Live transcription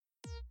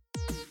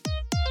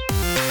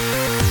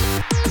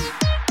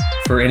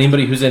for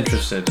anybody who's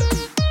interested.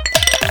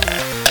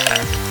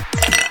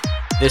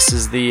 This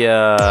is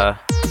the,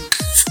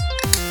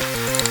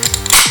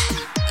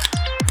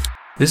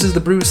 This is the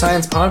Brew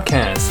Science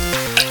Podcast.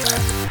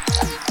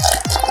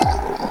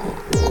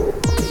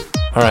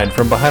 Alright,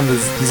 from behind the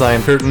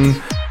Zion curtain,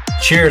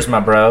 cheers, my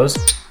bros.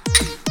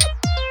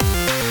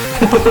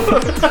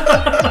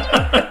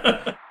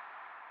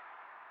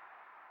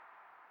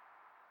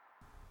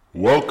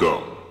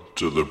 Welcome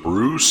to the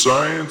Brew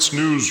Science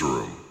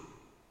Newsroom.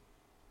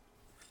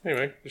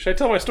 Anyway, should I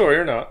tell my story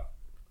or not?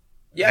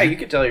 Yeah, you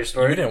can tell your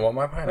story. you didn't want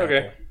my pineapple.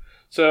 Okay.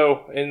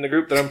 So, in the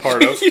group that I'm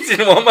part of... You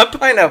didn't want my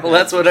pineapple.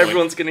 That's what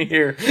everyone's going to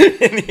hear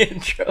in the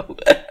intro.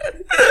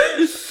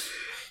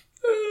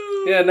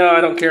 Yeah, no, I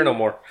don't care no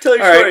more. Tell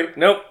your All story. right.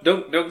 Nope,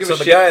 don't give So a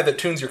the shit. guy that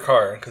tunes your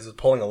car because it's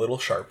pulling a little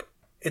sharp,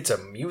 it's a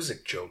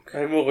music joke.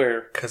 I'm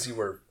aware. Because you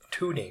were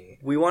tuning.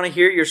 We want to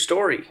hear your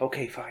story.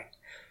 Okay, fine.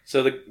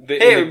 So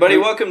Hey everybody,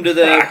 welcome to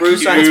the Fuck Brew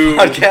Science you.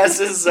 Podcast.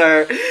 This is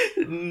our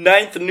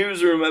 9th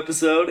newsroom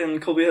episode,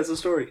 and Colby has a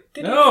story.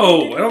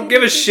 No, I don't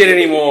give a shit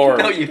anymore.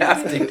 No, you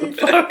have to.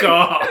 Fuck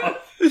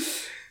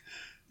off.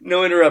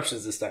 No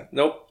interruptions this time.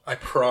 Nope. I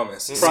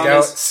promise.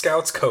 Promise.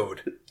 Scouts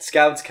code.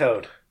 Scout's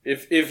code.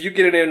 If you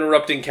get an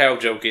interrupting cow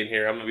joke in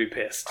here, I'm gonna be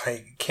pissed.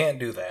 I can't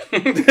do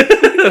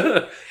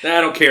that. Nah,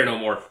 I don't care no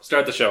more.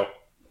 Start the show.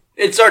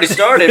 It's already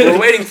started. We're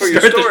waiting for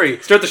your story.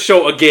 Start the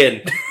show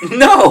again.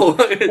 No.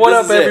 What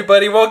up,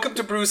 everybody? Welcome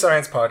to Brew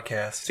Science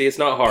Podcast. See, it's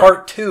not hard.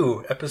 Part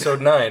 2, Episode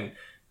 9.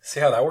 See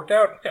how that worked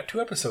out? Yeah, 2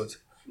 episodes.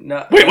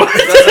 No, Wait, what?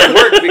 It doesn't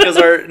work because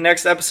our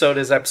next episode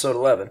is episode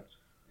 11.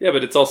 Yeah,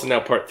 but it's also now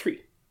part 3.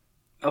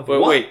 Of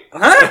But what? wait.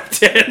 Huh?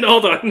 10,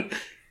 hold on.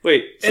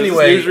 Wait. So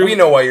Anyway, this newsroom- we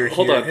know why you're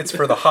Hold here. on. It's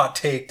for the hot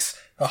takes,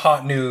 the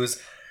hot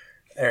news.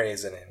 There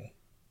isn't any.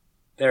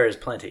 There is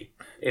plenty.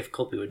 If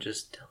Colby would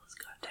just tell his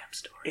goddamn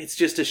story. It's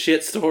just a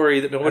shit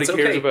story that nobody That's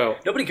cares okay.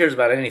 about. Nobody cares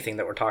about anything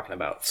that we're talking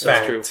about. So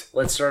Fact. true.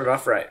 let's start it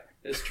off right.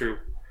 It's true.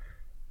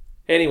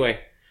 Anyway,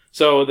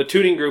 so the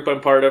tuning group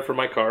I'm part of for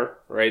my car,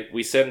 right?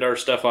 We send our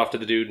stuff off to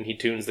the dude, and he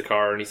tunes the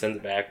car, and he sends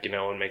it back,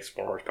 and makes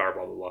more horsepower,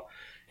 blah, blah, blah.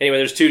 Anyway,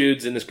 there's 2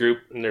 dudes in this group,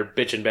 and they're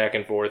bitching back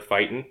and forth,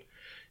 fighting.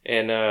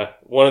 And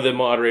one of the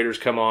moderators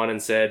come on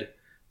and said,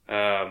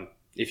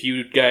 if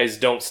you guys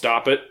don't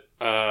stop it,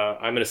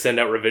 I'm going to send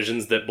out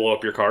revisions that blow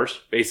up your cars,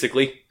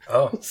 basically.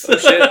 Oh,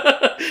 Shit.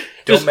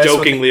 Don't Just mess with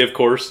jokingly, of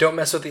course. don't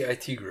mess with the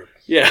IT group.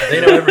 Yeah. They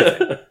know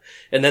everything.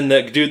 And then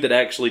the dude that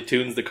actually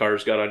tunes the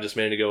cars got on just a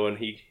minute ago, and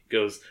he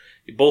goes,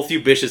 both you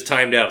bitches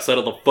timed out,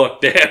 settle the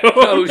fuck down.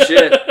 Oh,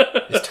 shit.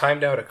 Just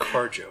timed out a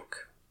car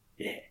joke.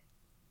 Yeah.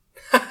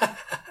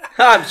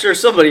 I'm sure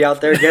somebody out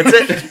there gets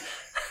it.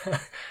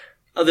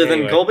 Other than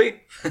Anyway.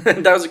 Colby.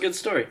 That was a good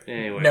story.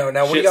 Anyway. No,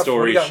 now what do you shit got?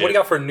 story, What do you shit.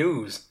 got for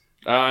news?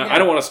 I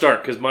don't want to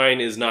start, because mine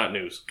is not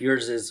news.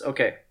 Yours is...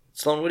 Okay.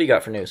 Sloan, what do you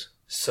got for news?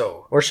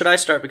 So, Or should I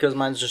start because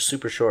mine's just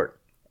super short?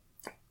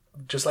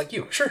 just like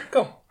you. Sure,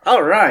 go.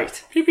 All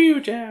right. Pew pew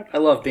jab. I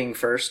love being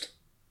first.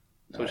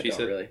 That's what I she don't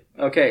said. Really.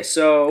 Okay,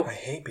 so I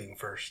hate being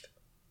first.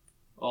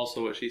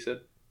 Also what she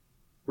said.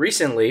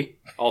 recently,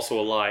 Also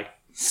a lie.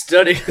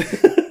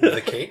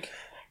 The cake?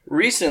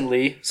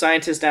 Recently,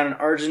 scientists down in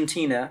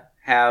Argentina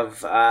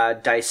have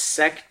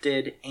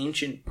dissected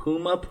ancient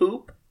puma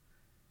poop,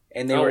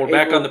 and they We're were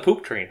back able- on the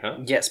poop train, huh?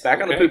 Yes,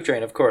 back on the Okay. poop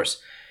train, of course.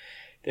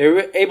 They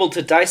were able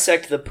to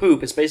dissect the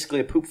poop. It's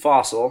basically a poop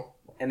fossil,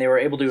 and they were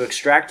able to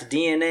extract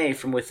DNA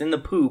from within the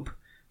poop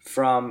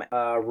from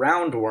a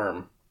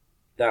roundworm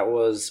that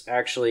was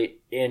actually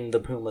in the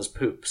puma's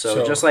poop.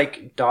 So just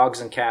like dogs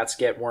and cats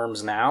get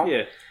worms now,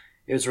 Yeah.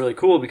 it was really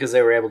cool because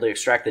they were able to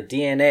extract the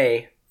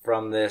DNA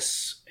from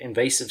this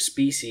invasive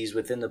species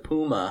within the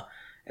puma,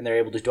 and they're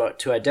able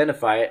to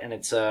identify it, and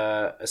it's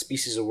a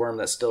species of worm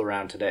that's still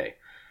around today.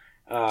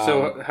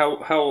 So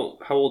how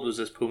old was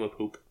this puma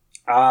poop?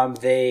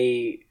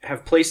 They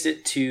have placed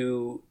it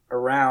to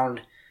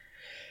around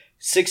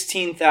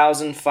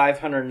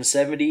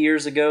 16,570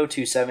 years ago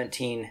to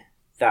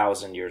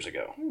 17,000 years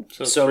ago.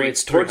 So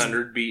it's towards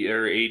 300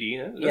 or 80.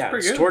 That's yeah,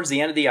 pretty it's good. towards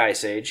the end of the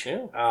Ice Age,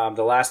 Yeah.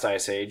 the last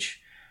Ice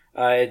Age.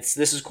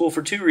 This is cool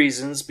for 2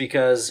 reasons,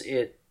 because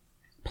it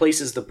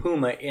places the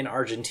puma in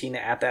Argentina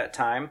at that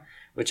time,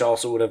 which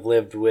also would have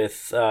lived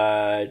with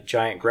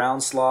giant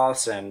ground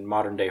sloths and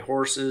modern day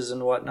horses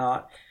and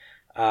whatnot.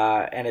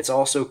 And it's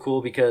also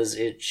cool because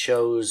it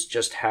shows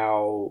just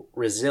how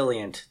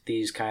resilient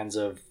these kinds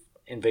of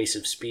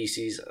invasive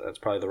species, that's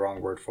probably the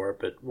wrong word for it,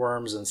 but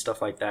worms and stuff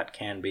like that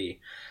can be.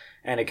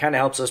 And it kind of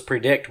helps us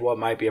predict what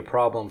might be a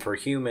problem for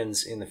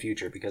humans in the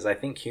future, because I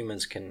think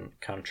humans can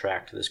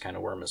contract this kind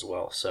of worm as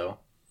well. So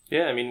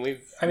Yeah, I mean,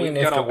 we've I mean,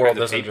 we've if got the all world kinds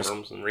of doesn't just-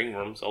 tapeworms and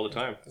ringworms all the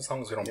time. As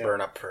long as we don't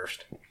burn up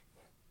first.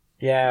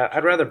 yeah,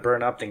 I'd rather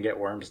burn up than get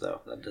worms,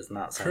 though. That does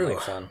not sound True. like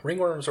fun.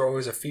 Ringworms are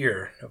always a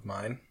fear of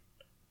mine.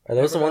 Are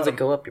those the Never ones got that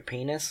go up your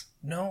penis?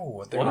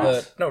 No, they're What?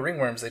 not. No,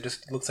 ringworms. They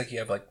just looks like you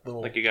have like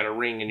little. Like you got a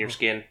ring in your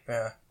skin.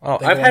 yeah. Oh,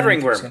 They I've go had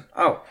underneath your ringworm. skin.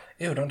 Oh,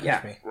 Ew! Don't touch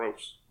Yeah. me.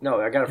 Gross. no,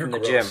 I got it You're from the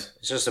gross. gym.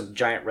 It's just a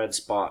giant red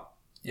spot.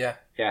 Yeah.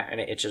 Yeah,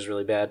 and it itches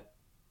really bad.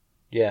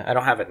 Yeah, I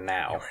don't have it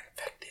now. You're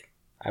infected.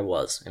 I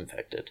was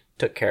infected.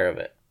 Took care of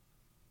it.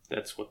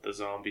 That's what the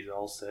zombies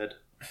all said.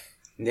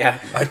 Yeah.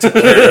 I took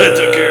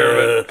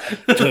care of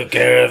it. Took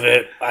care of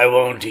it. I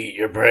won't eat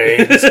your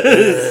brains.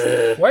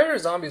 Why are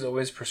zombies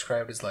always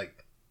prescribed as,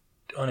 like,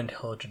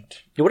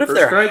 unintelligent? What if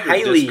they're Prescribed or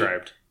highly...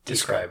 described?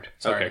 Described.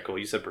 Sorry. Okay, cool.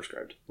 You said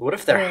prescribed. What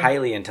if they're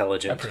highly I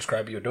intelligent?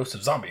 prescribe you a dose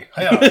of zombie.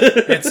 Hiya.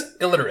 It's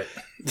illiterate.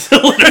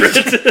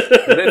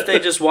 What if they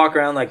just walk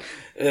around like,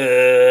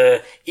 E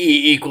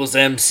equals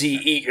MC,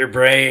 eat your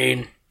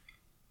brain?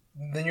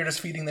 Then you're just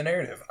feeding the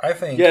narrative. I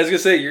think. Yeah, I was gonna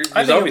say your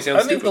I zombie think,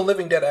 sounds I think stupid. the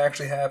living dead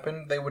actually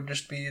happened. They would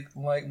just be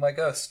like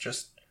us,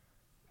 just.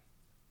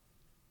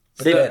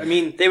 They, I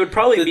mean, they would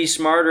probably be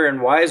smarter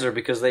and wiser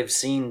because they've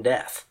seen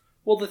death.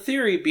 well, the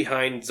theory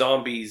behind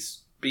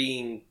zombies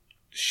being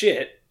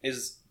shit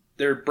is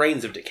their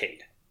brains have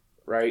decayed,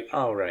 right?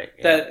 Oh, right.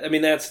 Yeah.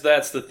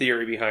 That's the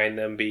theory behind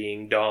them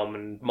being dumb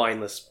and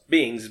mindless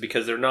beings, is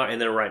because they're not in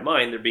their right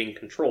mind; they're being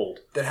controlled.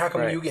 Then how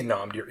come Right. you get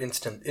nommed? You're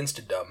instant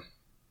dumb.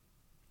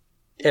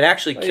 It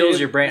actually kills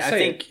your brain. I'm I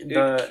saying, think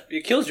the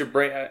it kills your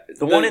brain.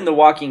 the one in The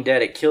Walking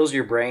Dead, it kills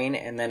your brain,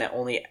 and then it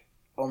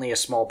only a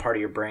small part of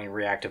your brain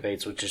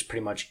reactivates, which is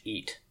pretty much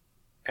eat,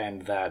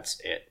 and that's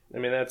it. I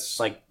mean, that's It's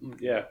like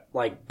yeah.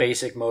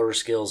 basic motor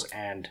skills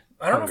and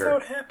I don't hunger. know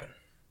if that would happen.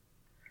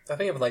 I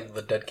think if like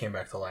the dead came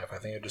back to life, I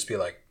think it'd just be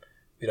like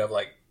we'd have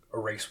like a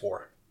race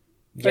war.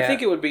 Yeah. I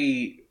think it would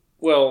be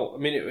well. I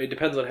mean, it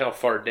depends on how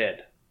far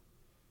dead.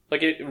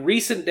 Like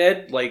recent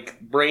dead, like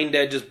brain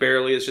dead, just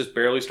barely. It's just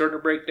barely starting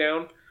to break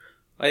down.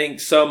 I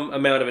think some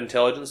amount of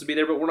intelligence would be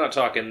there, but we're not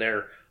talking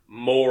they're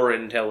more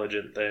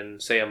intelligent than,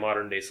 say, a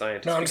modern day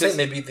scientist. No, I'm because-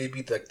 saying they'd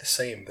be like the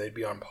same. They'd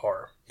be on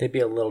par. They'd be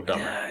a little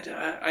dumber.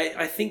 Yeah,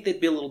 I think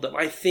they'd be a little dumb.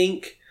 I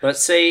think But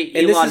say And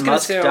this is Elon gonna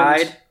Musk sound-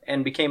 died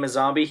and became a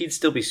zombie, he'd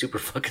still be super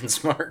fucking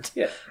smart.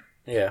 yeah.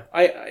 Yeah.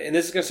 And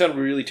this is going to sound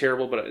really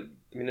terrible, but I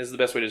mean, this is the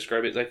best way to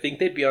describe it. Is I think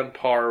they'd be on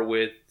par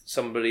with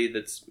somebody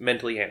that's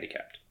mentally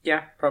handicapped.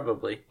 Yeah,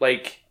 probably.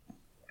 Like,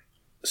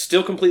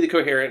 still completely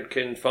coherent,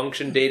 can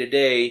function day to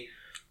day,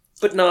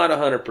 but not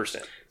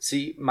 100%.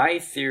 See, my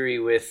theory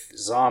with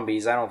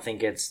zombies, I don't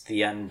think it's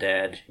the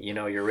undead,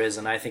 you're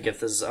risen. I think if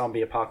the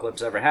zombie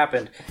apocalypse ever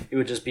happened, it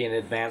would just be an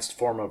advanced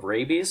form of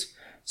rabies.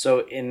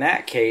 So in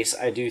that case,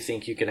 I do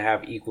think you could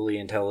have equally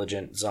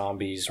intelligent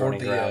zombies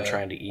running around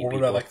trying to eat or what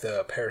people. about like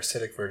the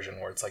parasitic version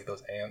where it's like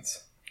those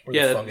ants? Or the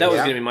Yeah, fungus? that was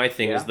Yeah. going to be my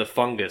thing, Yeah. was the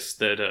fungus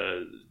that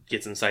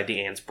gets inside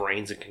the ants'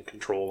 brains and can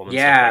control them. And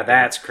Yeah, stuff like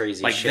that's that.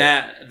 crazy Like shit.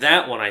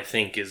 that one, I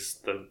think, is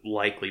the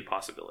likely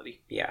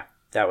possibility. Yeah,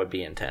 that would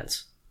be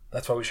intense.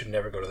 That's why we should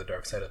never go to the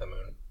dark side of the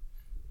moon.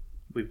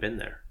 We've been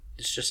there.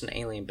 It's just an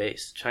alien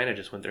base. China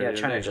just went there. Yeah, the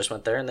other China day. just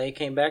went there and they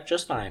came back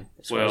just fine.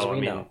 As far as Well, we I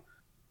mean, know.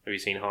 have you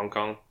seen Hong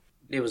Kong?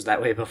 It was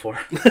that way before.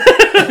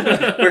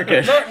 We're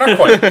good. Not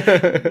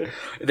quite.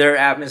 Their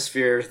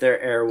atmosphere, their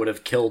air would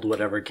have killed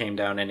whatever came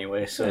down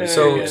anyway. So,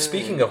 So, yeah.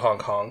 speaking of Hong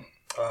Kong,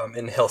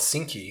 in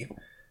Helsinki,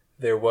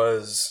 there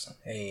was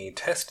a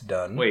test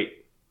done.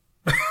 Wait.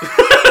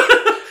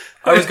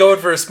 I was going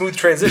for a smooth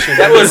transition.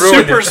 That and was you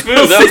ruined super it.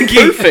 smooth. That was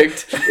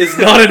perfect. It's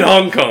not in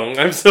Hong Kong.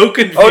 I'm so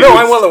confused. Oh no,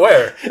 I'm well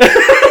aware.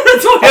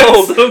 That's why I'm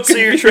Oh, so so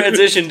your confused.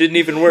 transition didn't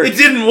even work. It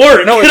didn't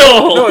work No, at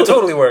all. no, it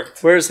totally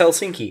worked. Where's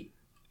Helsinki?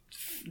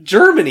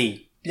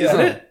 Germany, isn't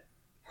Yeah. it?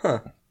 Huh.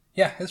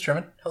 Yeah, it's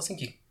German.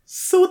 Helsinki.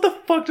 So what the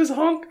fuck does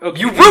Hong? Okay,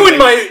 You ruined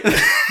my.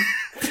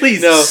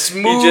 Please. No,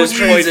 Smooth you just,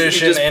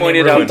 transition you just and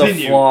pointed you out ruined the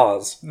Continue.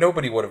 flaws.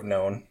 Nobody would have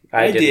known.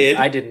 I did.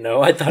 I didn't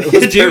know. I thought it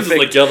was James was perfect.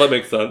 like, yeah, that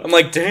makes sense. I'm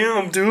like,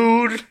 damn,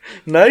 dude,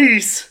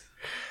 nice.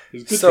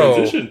 It's a good So-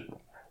 transition.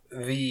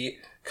 The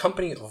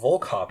company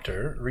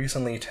Volcopter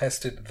recently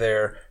tested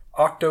their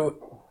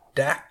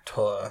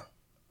Octodactyl.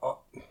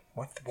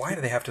 What? Why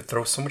do they have to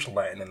throw so much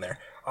Latin in there?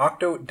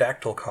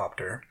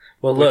 Octodactylcopter,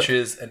 Well, look, which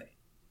is an.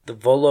 the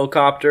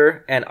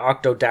Volocopter and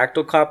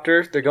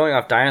Octodactylcopter, they're going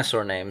off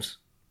dinosaur names.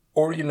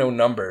 Or you know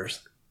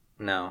numbers.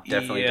 No,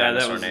 definitely yeah,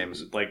 dinosaur that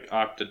was names. like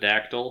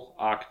octodactyl.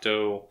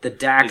 Octo. The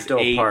dactyl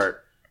is eight.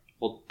 part,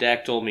 Well,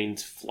 dactyl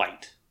means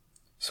flight.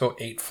 So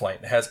 8 flight.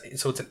 It has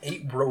so it's an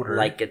 8 rotor.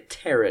 like a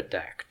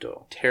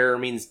pterodactyl. Terror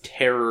means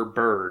terror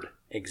bird.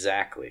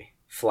 Exactly.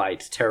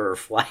 Flight, terror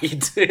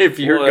flight, if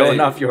you're Well, going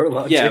off your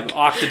logic. Yeah,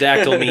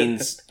 octodactyl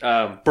means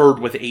bird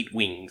with 8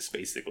 wings,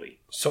 basically.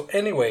 So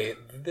anyway,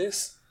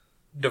 this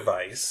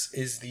device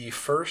is the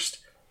first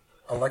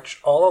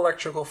all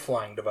electrical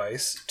flying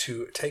device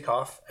to take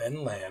off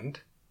and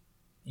land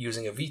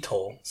using a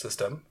VTOL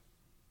system.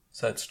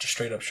 So that's just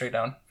straight up, straight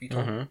down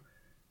VTOL. Mm-hmm.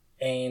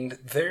 And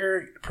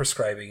they're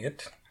describing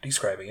it. I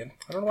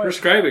don't know why.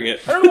 Prescribing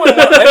it. I don't know why.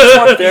 I just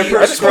want They're I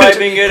just want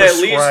prescribing to it at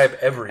least- prescribe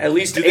everything. At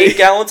least 8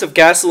 gallons of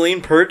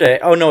gasoline per day.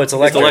 Oh, no, it's It's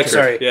electric. electric.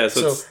 Sorry. Yeah,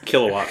 so it's So-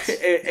 kilowatts.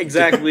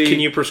 Exactly. Can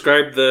you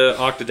prescribe the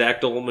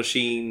octodactyl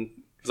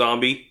machine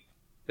zombie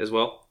as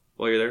well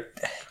while you're there?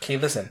 Okay,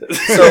 listen.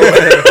 So,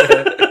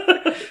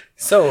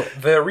 so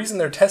the reason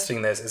they're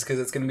testing this is because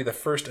it's going to be the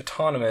first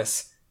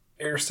autonomous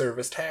air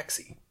service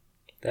taxi.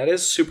 That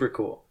is super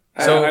cool.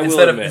 So I will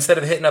instead admit.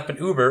 of hitting up an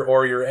Uber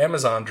or your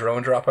Amazon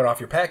drone dropping off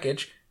your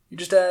package, You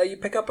just you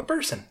pick up a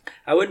person.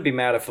 I wouldn't be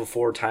mad if a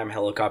 4-time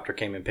helicopter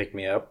came and picked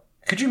me up.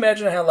 Could you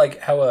imagine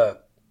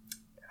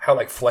how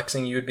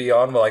flexing you would be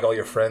on with like all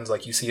your friends?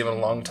 Like you see them in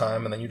a long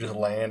time, and then you just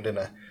land in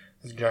a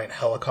giant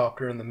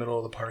helicopter in the middle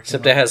of the parking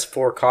Except lot. it has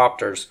 4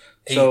 copters.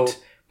 So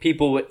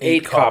people with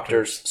 8 copters.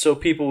 copters. So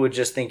people would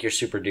just think you're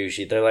super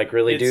douchey. They're like,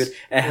 really, It's- dude?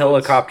 A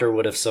helicopter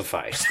would have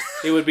sufficed.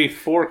 It would be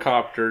 4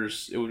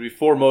 copters. It would be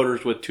 4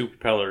 motors with 2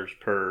 propellers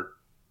per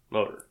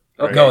motor.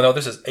 Right? No,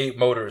 this is 8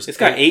 motors. It's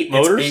got 8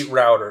 motors? It's 8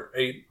 routers.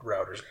 8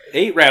 routers.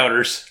 8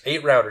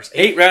 routers.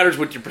 8 routers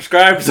with your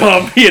prescribed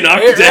zombie and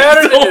 8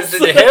 octodactyls. routers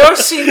in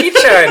Helsinki,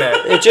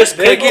 China. It just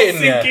They're clicked,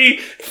 getting ya. Helsinki,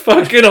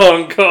 fucking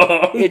Hong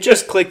Kong. it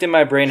just clicked in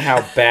my brain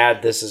how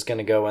bad this is going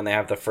to go when they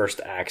have the first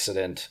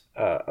accident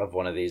of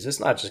one of these. It's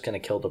not just going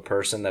to kill the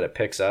person that it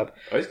picks up.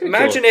 Oh, it's gonna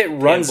Imagine kill it a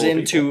runs handful of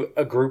into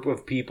a group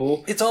of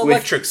people. It's all with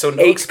electric, so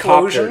no 8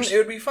 explosion. copters. It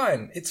would be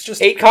fine. It's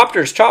just 8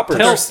 copters,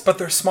 choppers. but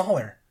they're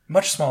smaller,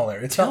 much smaller.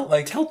 It's not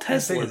like Tell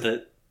Tesla big-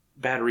 that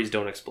batteries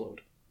don't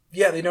explode.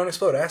 Yeah, they don't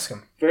explode. Ask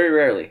them. Very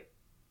rarely.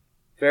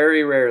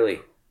 Very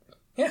rarely.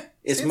 Yeah,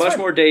 It's see, much fine.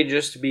 more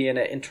dangerous to be in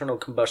an internal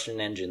combustion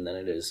engine than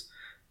it is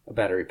a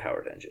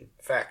battery-powered engine.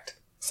 Fact.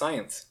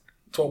 Science.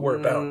 That's what we're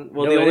about.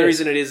 Well, No, the it only is.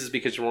 reason it is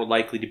because you're more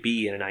likely to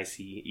be in an ICE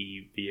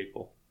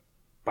vehicle.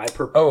 By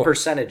Oh.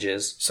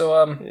 percentages.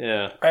 So,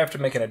 Yeah. I have to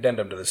make an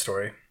addendum to this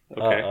story.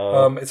 Okay.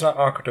 It's not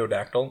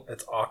octodactyl.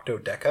 It's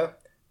octodeca,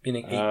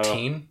 meaning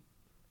 18.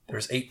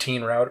 There's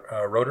 18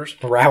 rotors.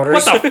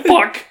 Routers. What the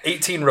fuck?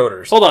 18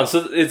 rotors. Hold on.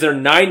 So is there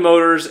 9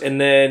 motors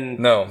and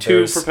then No, 2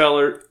 there's-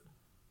 propeller?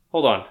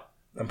 Hold on.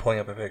 I'm pulling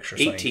up a picture.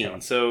 So I can 18.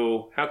 count.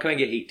 So how can I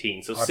get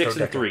 18? So 6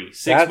 and Octodeca. 3.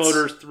 6 That's-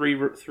 motors,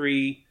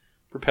 3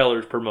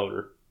 propellers per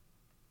motor.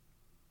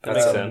 That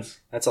makes sense.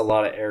 That's a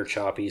lot of air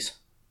choppies.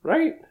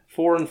 Right?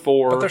 4 and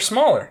 4. But they're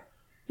smaller.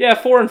 Yeah,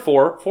 4 and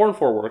 4. 4 and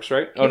 4 works,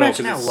 right? Can you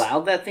imagine how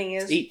loud that thing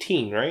is?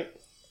 18, right?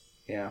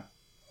 Yeah.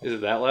 Is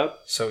it that loud?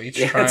 So each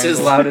Yeah, triangle. it's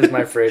as loud as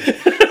my fridge.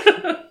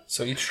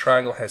 So each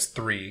triangle has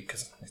 3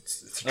 because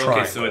it's a triangle.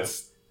 Okay, so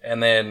it's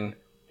and then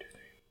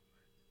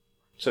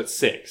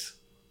 6.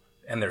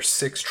 and there's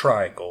 6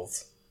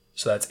 triangles.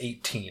 So that's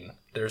 18.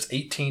 There's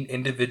 18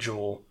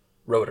 individual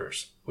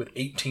rotors with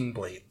 18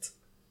 blades.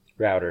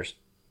 Routers.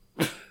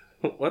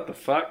 What the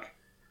fuck?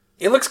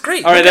 It looks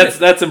great. All right, Look at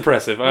that's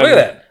impressive. it. Look at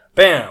that.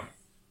 Bam.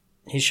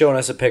 He's showing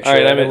us a picture. All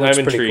right, of it. It I'm looks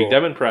pretty intrigued. cool.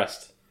 I'm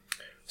impressed.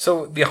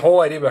 So the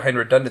whole idea behind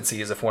redundancy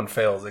is if one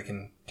fails, it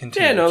can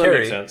continue Yeah, no, to that carry.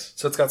 makes sense.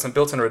 So it's got some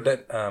built-in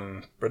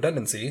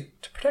redundancy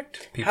to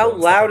protect people. How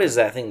and stuff loud like is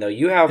that thing, though?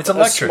 You have It's a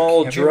electric.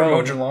 small Have you ever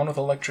mowed drone. your lawn with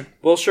electric?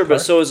 Well, sure, car? but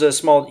so is a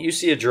small... You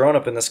see a drone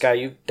up in the sky,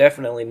 you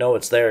definitely know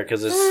it's there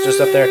because it's just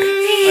up there. I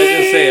was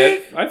gonna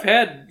say I've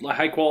had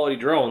high quality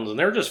drones and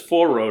they're just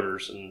 4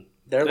 rotors and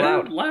They're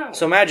loud. loud.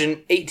 So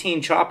imagine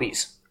 18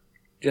 choppies.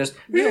 Just...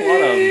 you get a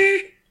lot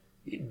of.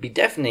 It'd be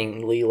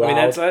deafeningly I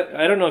loud. mean,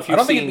 I don't know if I you've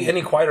don't think seen. it'd be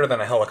any quieter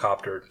than a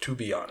helicopter, to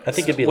be honest. I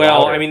think it'd be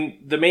well, louder. I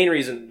mean, the main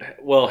reason.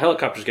 Well,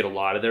 helicopters get a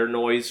lot of their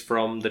noise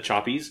from the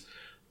choppies,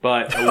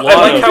 but a lot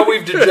I like of. how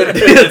we've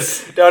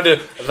degenerated down to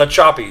the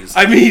choppies.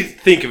 I mean,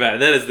 think about it.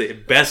 That is the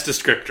best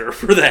descriptor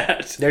for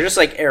that. They're just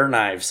like air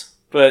knives.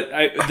 But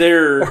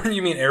they're Or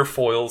you mean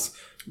airfoils?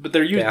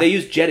 Yeah. they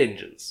use jet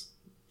engines.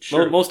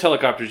 Sure. Most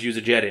helicopters use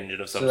a jet engine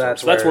of some So sort.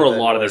 that's So that's where a where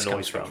the lot of noise their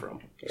noise comes comes from.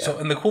 from. Yeah. So,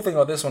 and the cool thing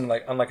about this one,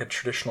 like unlike a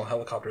traditional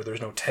helicopter,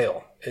 there's no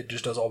tail. It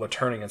just does all the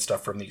turning and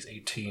stuff from these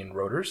 18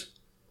 rotors.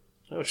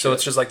 Oh, So shit.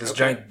 it's just like this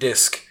giant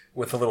disc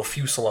with a little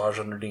fuselage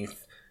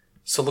underneath.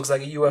 So it looks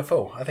like a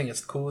UFO. I think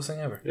it's the coolest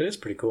thing ever. It is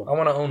pretty cool. I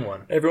want to own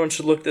one. Everyone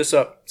should look this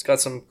up. It's got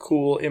some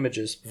cool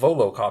images.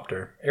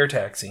 Volocopter, air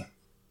taxi.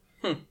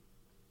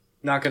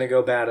 Not going to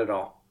go bad at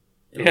all.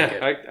 It'll be good.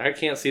 Yeah, I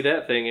can't see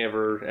that thing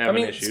ever having I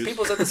mean, issues.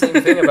 people said the same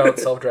thing about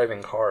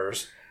self-driving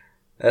cars.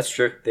 That's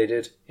true. They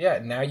did. Yeah,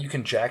 now you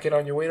can jack it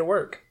on your way to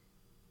work.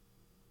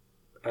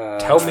 Uh,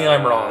 Tell me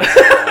I'm wrong.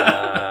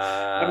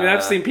 I mean,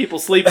 I've seen people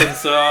sleeping,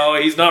 so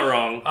he's not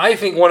wrong. I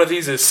think one of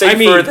these is safer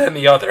mean- than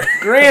the other.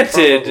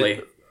 Granted,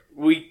 Probably.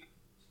 we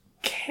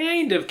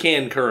kind of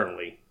can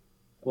currently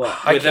Well,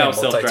 I without can't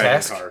self-driving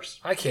multitask. cars.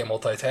 I can't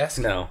multitask.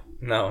 no,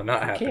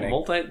 not Can't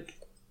happening.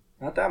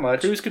 Not that much.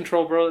 cruise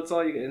control, bro. That's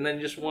all you. And then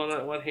just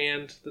one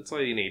hand. That's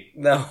all you need.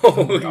 No,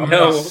 not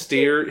no.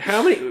 Steer.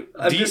 How many?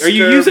 I'm Are you disturbed.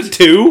 using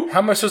 2? How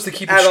am I supposed to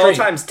keep it At all straight?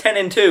 times, 10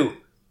 and 2.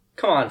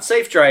 Come on,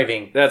 safe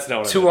driving. That's not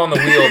what 2 on the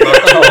wheel,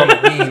 not 2 on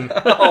the beam.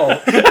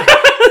 Oh,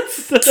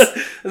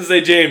 I say,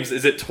 James,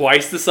 is it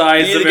twice the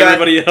size you of either got-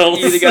 everybody else?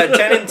 You either got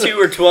 10 and 2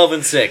 or 12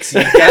 and 6.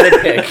 You gotta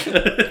pick. One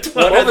or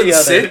 12 the and other.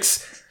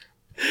 6?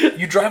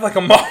 You drive like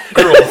a mongrel.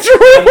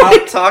 I'm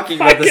not talking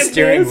about the Fucking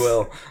steering this.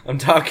 wheel. I'm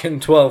talking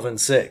 12 and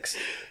 6.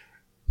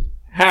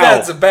 How?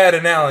 That's a bad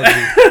analogy.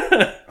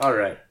 All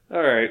right.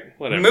 All right,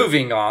 whatever.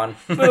 Moving on.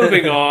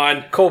 Moving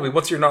on. Colby,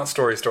 what's your not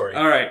story?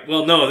 All right.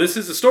 Well, no, this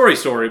is a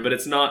story, but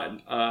it's not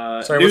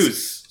Sorry,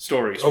 news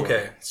story.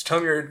 Okay, so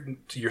tell me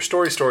your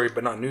story,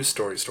 but not news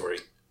story.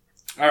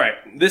 All right.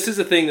 This is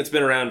a thing that's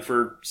been around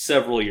for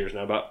several years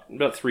now,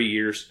 about 3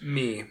 years.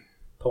 Me.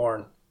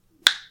 Porn.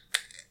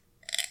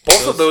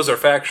 Both of those are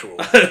factual.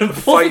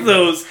 Both of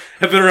those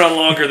have been around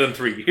longer than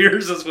 3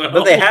 years as well.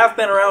 But they have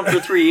been around for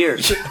 3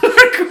 years.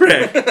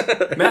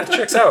 Correct. Math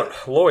checks out.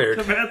 Lawyer.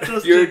 The math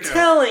does You're check out.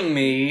 telling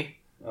me...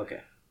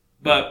 Okay.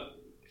 But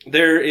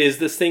there is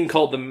this thing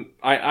called the...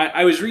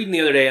 I was reading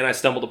the other day and I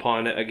stumbled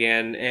upon it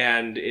again,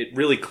 and it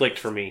really clicked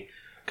for me.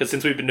 Because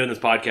since we've been doing this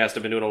podcast,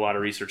 I've been doing a lot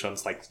of research on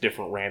like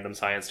different random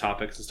science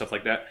topics and stuff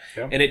like that.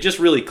 Yeah. And it just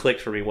really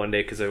clicked for me one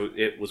day because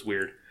it was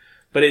weird.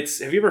 But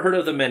have you ever heard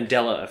of the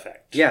Mandela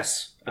effect?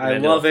 Yes. The I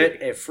Mandela love it.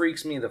 theory. It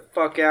freaks me the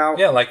fuck out.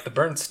 Yeah, like the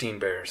Bernstein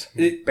Bears.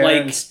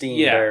 Bernstein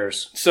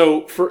Bears.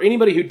 So for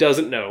anybody who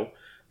doesn't know,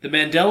 the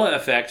Mandela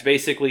effect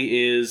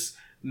basically is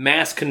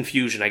mass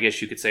confusion, I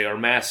guess you could say, or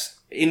mass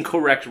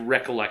incorrect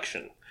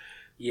recollection.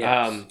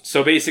 Yes.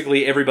 So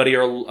basically everybody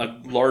or a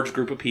large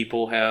group of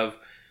people have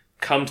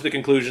come to the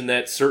conclusion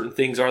that certain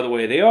things are the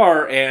way they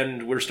are,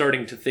 and we're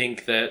starting to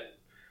think that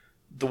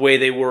the way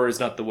they were is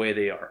not the way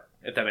they are,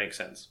 if that makes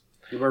sense.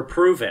 We're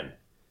proven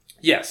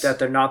Yes. that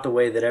they're not the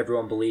way that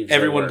everyone believes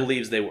Everyone they were.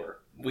 believes they were.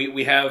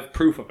 We have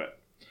proof of it.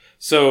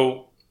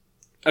 So,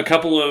 a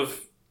couple of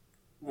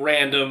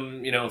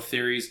random,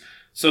 theories.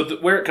 So,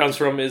 where it comes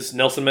from is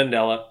Nelson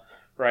Mandela,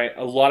 right?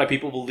 A lot of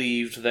people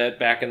believed that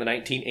back in the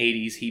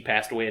 1980s he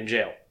passed away in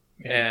jail.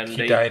 And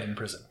He died in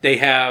prison. They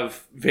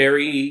have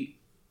very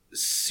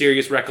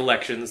serious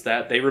recollections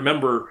that they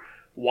remember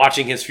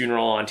watching his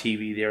funeral on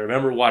TV. They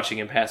remember watching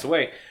him pass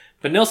away.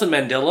 But Nelson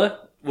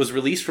Mandela was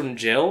released from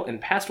jail and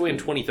passed away in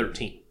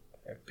 2013.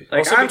 Like,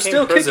 Also I'm became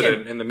still president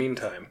kicking. in the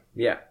meantime.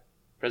 Yeah.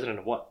 President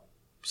of what?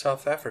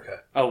 South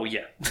Africa. Oh,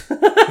 yeah.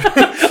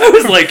 I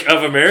was like,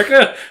 of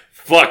America?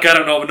 Fuck, I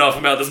don't know enough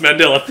about this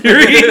Mandela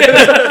theory.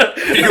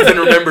 You've been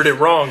remembered it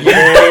wrong the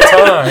whole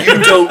time.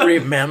 You don't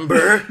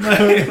remember?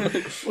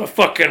 My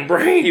fucking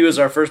brain. He was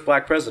our first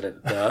black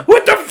president. Duh.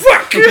 What the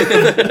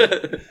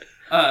fuck?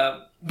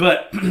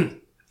 But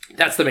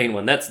that's the main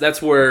one.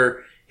 That's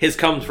where his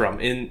comes from.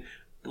 And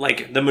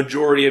like the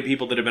majority of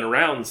people that have been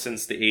around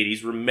since the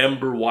 80s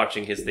remember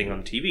watching his thing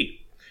on TV.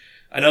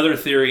 Another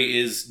theory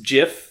is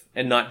Jif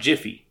and not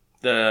Jiffy,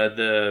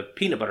 the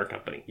peanut butter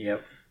company.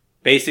 Yep.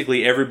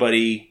 Basically,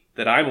 everybody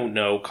that I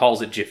know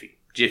calls it Jiffy.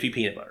 Jiffy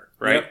peanut butter,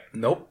 right? Yep.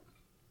 Nope.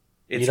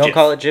 It's You don't Jif.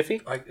 call it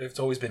Jiffy? It's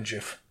always been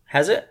Jif.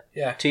 Has it?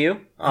 Yeah. To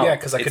you? Oh. Yeah,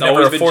 because I It's could never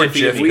always been afford Jiffy.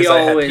 Jiffy We because I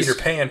had always- Peter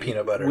Pan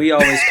peanut butter. We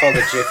always called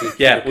it Jiffy.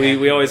 Yeah,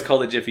 we always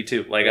called it Jiffy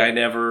too. Like I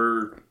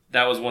never.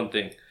 That was one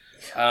thing.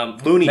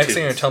 Looney Next Tunes.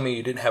 thing you're going to tell me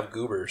you didn't have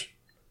goobers.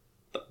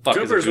 The fuck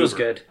is a Goobers was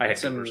goober? good. I had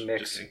Some goobers.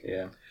 mix. Just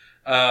kidding.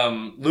 Yeah.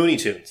 Looney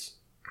Tunes.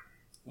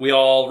 We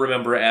all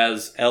remember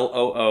as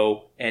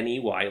Looney,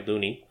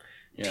 Looney,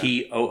 Yeah.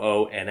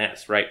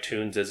 Toons, right?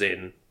 Tunes as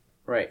in,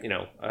 Right.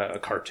 a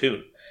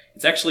cartoon.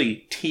 It's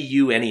actually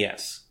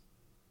Tunes.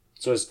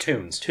 So it's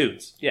tunes.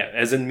 Tunes. Yeah,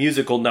 as in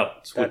musical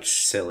notes, That's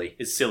which silly.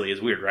 is silly,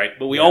 is weird, right?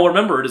 But we all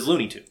remember it as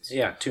Looney Tunes.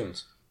 Yeah,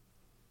 tunes.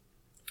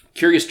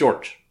 Curious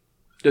George.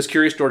 Does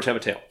Curious George have a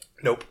tail?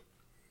 Nope.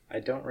 I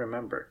don't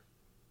remember.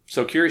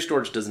 So Curious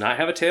George does not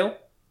have a tail?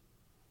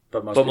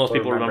 But most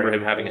people remember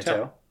him having a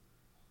tail.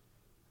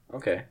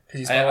 Okay.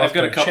 I've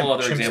got a couple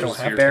other examples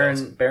here.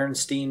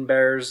 Berenstein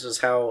Bears is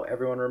how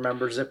everyone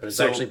remembers it, but it's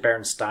So, actually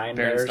Berenstein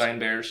Bears. Berenstain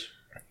Bears.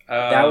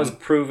 That was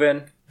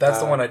proven. That's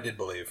the one I did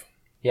believe.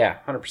 Yeah,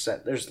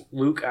 100%. There's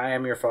Luke, I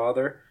am your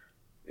father.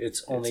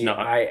 It's only not.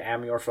 I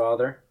am your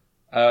father.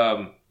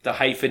 The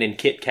hyphen in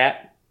Kit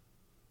Kat.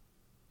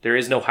 There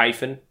is no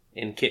hyphen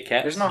in Kit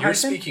Kat. There's no You're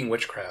hyphen? speaking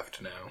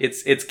witchcraft now.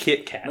 It's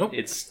Kit Kat. Nope.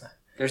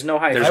 There's no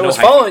hyphen. There's I no was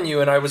hyphen. following you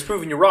and I was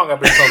proving you wrong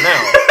up until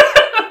now.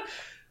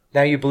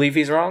 Now you believe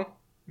he's wrong?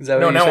 Is that what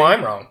No, you're now saying?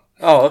 I'm wrong.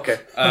 Oh, okay.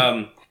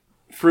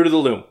 Fruit of the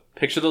Loom.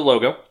 Picture the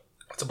logo.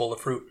 It's a bowl of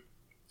fruit.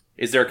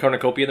 Is there a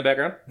cornucopia in the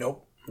background?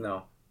 Nope.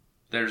 No.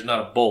 There's not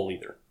a bowl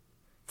either.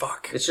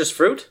 Fuck. It's just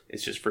fruit?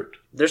 It's just fruit.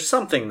 There's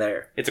something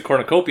there. It's a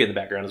cornucopia in the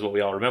background is what we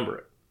all remember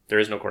it. There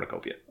is no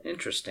cornucopia.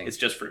 Interesting. It's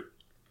just fruit.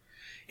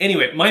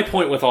 Anyway, my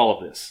point with all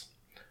of this.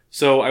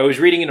 So I was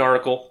reading an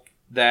article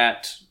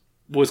that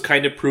was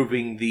kind of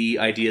proving the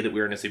idea that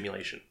we're in a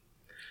simulation.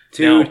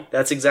 Dude, Now-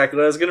 that's exactly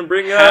what I was going to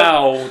bring up.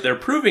 How they're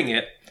proving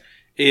it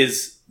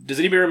is, does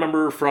anybody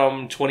remember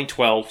from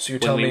 2012? So you're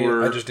when telling we me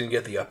were, I just didn't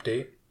get the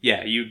update?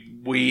 Yeah,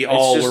 we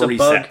all just were a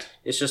reset. bug.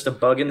 It's just a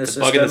bug in the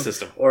system. bug in the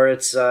system. Or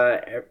it's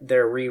they're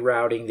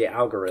rerouting the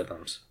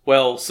algorithms.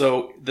 Well,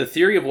 so the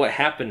theory of what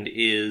happened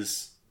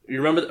is, you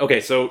remember,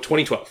 okay, so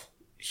 2012,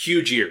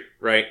 huge year,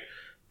 right?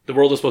 The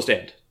world was supposed to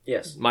end.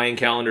 Yes. Mayan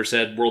calendar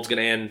said world's going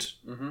to end.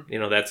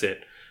 Mm-hmm. That's it.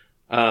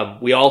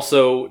 We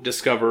also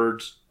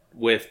discovered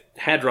with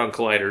Hadron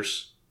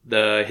Colliders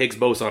the Higgs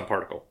boson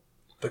particle,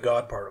 The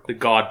God particle. the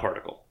God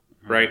particle,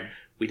 right?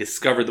 We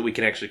discovered that we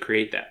can actually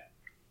create that.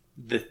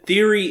 The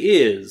theory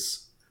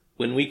is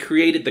when we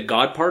created the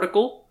God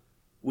particle,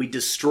 we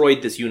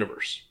destroyed this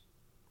universe.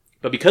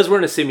 But because we're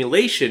in a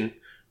simulation,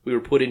 we were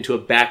put into a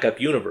backup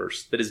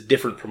universe that is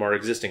different from our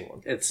existing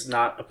one. It's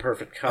not a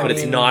perfect copy. But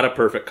it's not a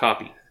perfect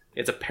copy.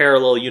 It's a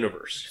parallel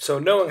universe. So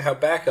knowing how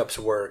backups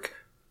work,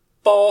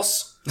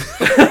 false.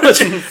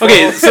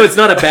 Okay, so it's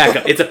not a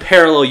backup. It's a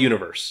parallel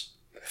universe.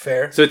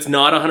 Fair. So it's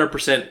not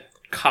 100%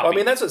 copy. Well, I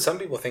mean, that's what some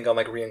people think on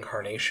like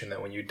reincarnation.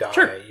 That when you die,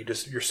 Sure.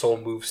 your soul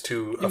moves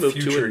to a move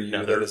to future you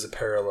another. that is a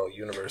parallel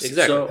universe.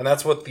 Exactly. So- And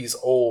that's what these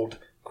old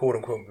quote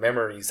unquote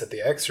memories that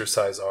they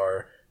exercise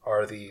are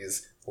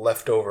these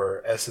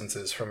leftover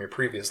essences from your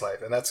previous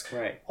life. And that's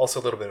Right. also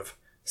a little bit of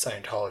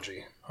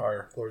Scientology,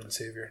 our Lord and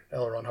Savior,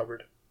 L. Ron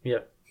Hubbard.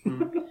 Yep.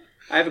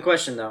 I have a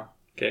question though.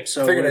 Okay.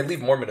 So I figured I'd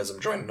leave Mormonism,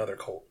 join another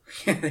cult.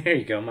 there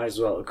you go. Might as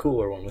well a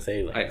cooler one with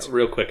aliens.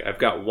 Real quick, I've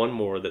got one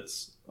more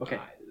that's Okay.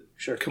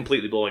 Sure.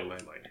 completely blowing my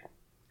mind.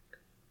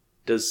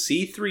 Does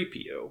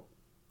C-3PO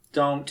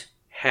Don't.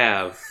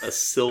 have a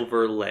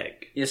silver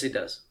leg? Yes, he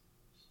does.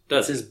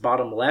 Does It's his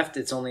bottom left.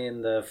 It's only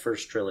in the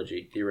first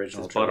trilogy, the it?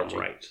 original It's trilogy. bottom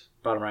right.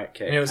 Bottom right.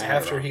 Okay. And it was I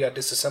have after wrong. he got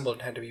disassembled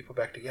and had to be put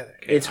back together.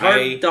 Okay, It's hard.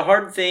 I, The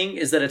hard thing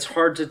is that it's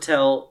hard to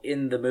tell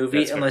in the movie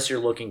That's fair. unless you're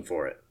looking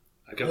for it.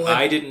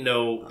 I didn't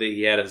know that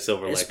he had a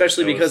silver leg.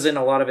 Especially That because was- in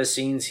a lot of his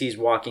scenes, he's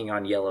walking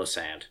on yellow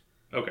sand.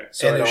 okay,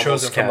 So and it shows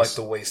almost him from like casts-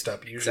 the waist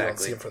up. You usually Exactly.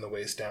 don't see him from the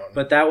waist down.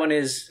 But that one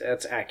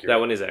that's accurate. that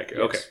one is accurate.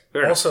 Yes. Okay,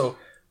 fair enough. Also,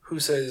 who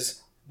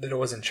says that it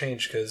wasn't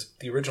changed because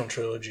the original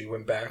trilogy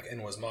went back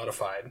and was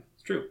modified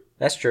It's true.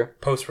 That's true.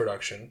 post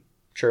production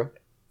True.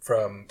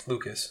 from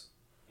Lucas?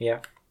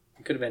 Yeah.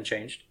 It could have been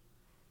changed.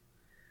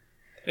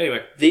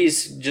 Anyway,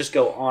 These just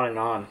go on and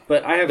on.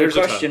 But I have There's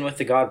a a question with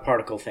the God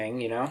particle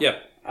thing, you know? yeah.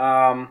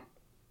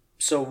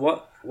 So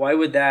why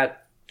would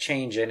that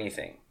change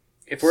anything?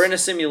 If we're in a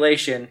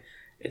simulation,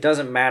 it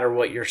doesn't matter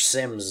what your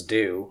sims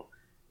do.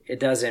 It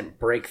doesn't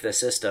break the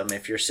system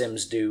if your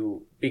sims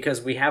do,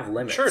 because we have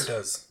limits. Sure, it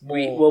does.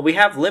 We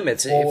have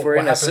limits if we're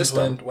in a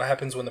system. What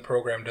happens when the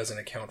program doesn't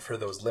account for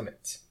those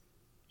limits?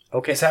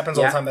 Okay. This happens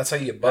all Yeah. the time. That's how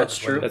you get bugs. That's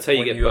true. That's how you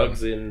when get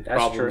bugs in That's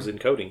problems true. in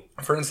coding.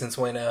 For instance,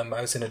 when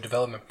I was in a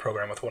development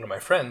program with one of my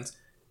friends,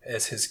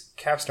 as his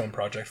capstone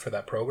project for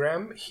that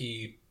program,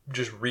 he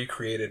just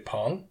recreated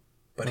Pong,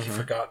 but he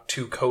forgot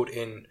to code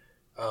in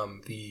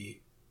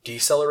the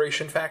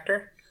deceleration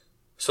factor.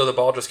 So the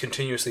ball just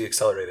continuously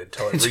accelerated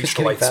until it It's just reached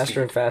getting light faster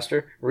speed. and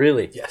faster.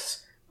 Really?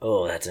 Yes.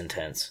 Oh, that's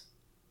intense.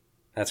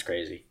 That's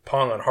crazy.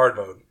 Pong on hard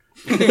mode.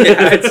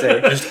 Yeah, I'd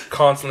say Just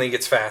constantly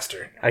gets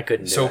faster. I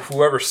couldn't do So it.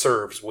 whoever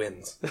serves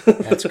wins.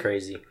 That's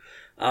crazy.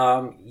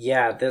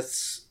 Yeah,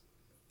 that's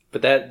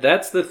But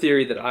that's the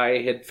theory that I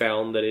had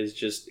found that is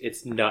just,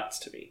 it's nuts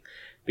to me.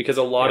 Because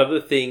a lot of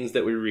the things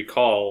that we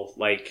recall,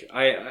 like,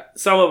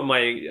 some of them I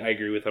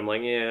agree with. I'm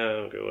like,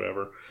 yeah, okay,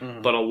 whatever.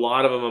 Mhm. But a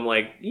lot of them I'm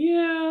like,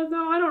 yeah,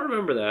 no, I don't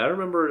remember that. I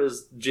remember it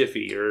as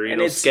Jiffy or,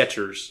 And it's-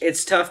 Skechers.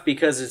 it's tough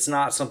because it's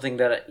not something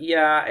that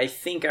I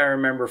think I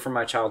remember from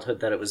my childhood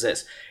that it was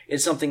this.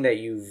 It's something that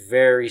you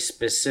very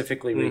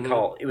specifically Mhm.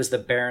 recall. It was the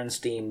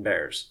Berenstain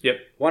Bears. Yep.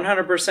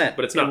 100%.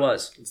 But it's not. It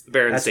was. It's the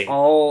That's Berenstain.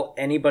 all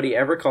anybody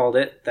ever called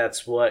it.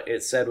 That's what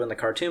it said when the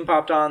cartoon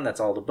popped on.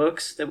 That's all the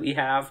books that we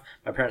have.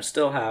 My parents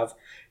still have.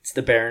 It's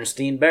the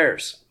Berenstain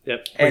Bears.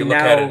 Yep. When And you look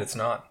now at it, it's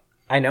not.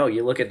 I know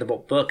you look at the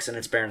books and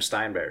it's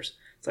Berenstain Bears.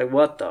 It's like,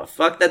 what the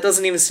fuck? That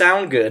doesn't even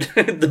sound good.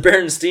 The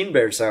Berenstain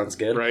Bears sounds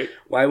good. Right.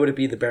 Why would it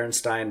be the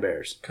Berenstain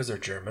Bears? Because they're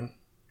German.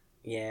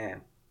 Yeah.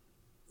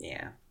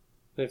 Yeah.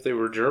 If they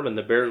were German,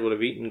 the bears would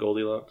have eaten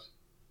Goldilocks.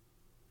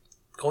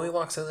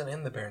 Goldilocks isn't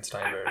in the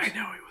Berenstain Bears.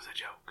 know it was a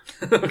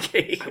joke.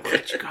 Okay.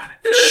 But you got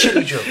it.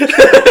 Shitty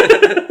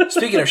jokes.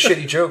 Speaking of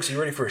shitty jokes, you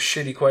ready for a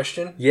shitty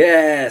question?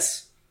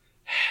 Yes.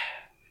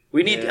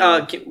 We need.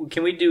 Yeah.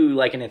 Can we do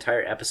like an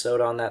entire episode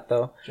on that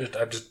though?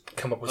 I've just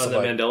come up with On some the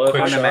like, Mandela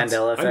quick On the shots.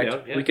 Mandela I'm effect,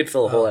 down, yeah. we could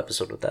fill a whole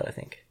episode with that. I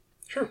think.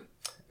 Sure.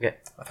 Okay.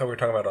 I thought we were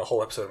talking about a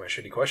whole episode of my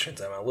shitty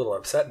questions. I'm a little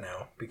upset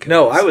now because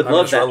No, I would I'm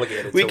love just that.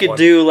 relegated We to could one.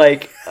 do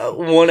like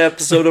one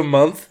episode a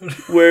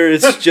month where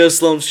it's just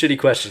Sloan's shitty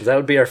questions. That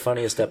would be our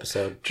funniest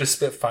episode. just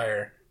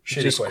spitfire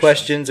shitty Just questions.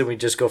 questions, and we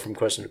just go from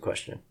question to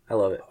question. I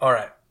love it. All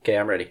right. Okay,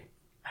 I'm ready.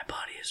 My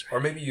body is ready. Or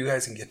maybe you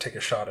guys can take a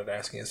shot at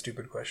asking a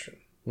stupid question.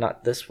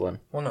 Not this one.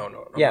 Well, no.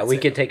 I'm Yeah, not we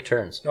saying could that. take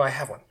turns. No, I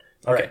have one.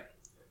 All Okay. right.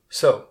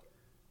 So,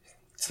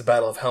 it's the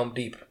Battle of Helm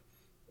Deep.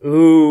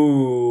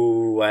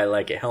 Ooh, I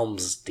like it.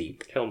 Helm's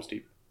Deep. Helm's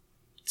Deep.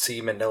 See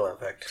Mandela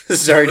effect.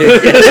 Sorry,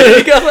 dude. Did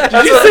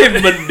Did you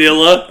say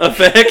Manila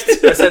effect?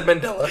 I said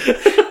Mandela.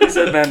 You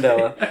said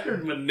Mandela. I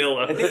heard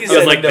Manila. I, think he was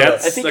said like, Mandela.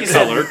 that's I think the you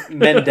color. said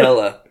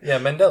Mandela. Yeah,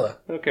 Mandela.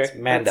 Okay.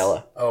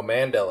 Mandela. Oh,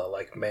 Mandela,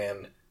 like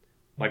man.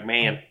 Like,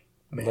 man.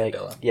 Like,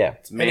 Mandela. yeah.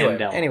 It's Anyway.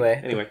 Mandela.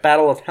 Anyway, Anyway. the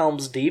Battle of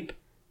Helm's Deep.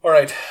 All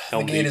right,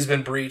 Helm the gate Deep. has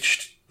been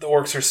breached. The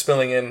orcs are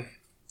spilling in.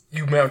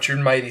 You mount your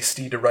mighty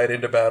steed to ride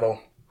into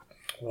battle.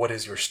 What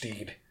is your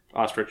steed?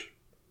 Ostrich.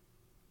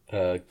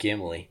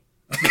 Gimli.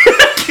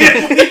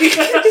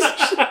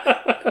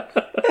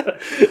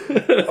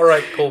 All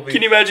right, Colby.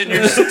 Can you imagine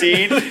your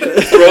steed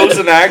throws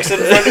an axe in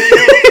front of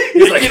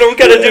you? You don't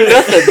gotta do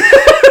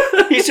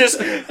nothing. He's just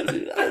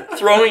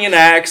throwing an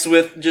axe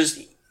with just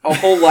a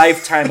whole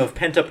lifetime of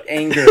pent up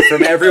anger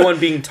from everyone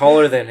being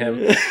taller than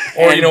him.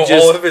 or, And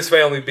all of his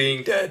family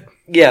being dead.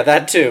 Yeah,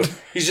 that too.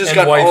 He's just And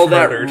got wife all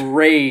that murdered.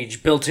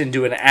 rage built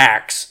into an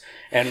axe.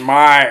 And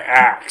my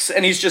axe.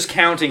 And he's just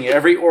counting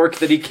every orc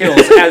that he kills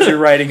as you're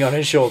riding on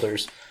his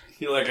shoulders.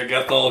 You're like, I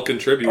got the all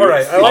contributors. All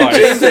right, I like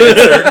James'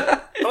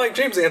 answer. Mike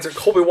James answer,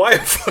 Colby, why a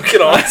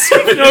fucking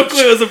ostrich? No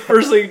clue. It was the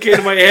first thing that came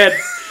to my head.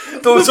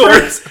 Those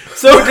orcs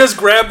would just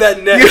grab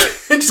that net.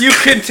 You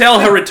can tell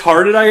how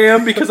retarded I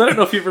am because I don't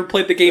know if you ever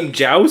played the game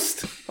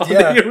Joust on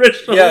the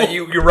original. Yeah,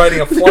 you're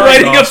riding a flying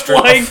riding ostrich.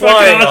 a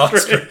flying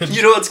ostrich.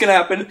 You know what's gonna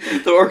happen?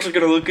 The orcs are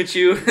gonna look at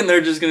you and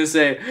they're just gonna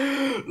say,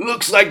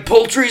 "Looks like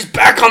poultry's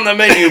back on the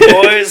menu,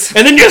 boys."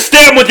 And then you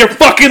stab him with your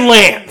fucking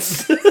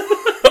lance.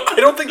 I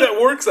don't think that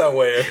works that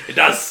way. It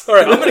does. All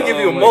right, I'm gonna give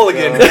you a my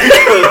mulligan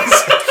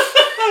because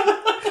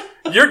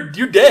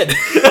you're dead.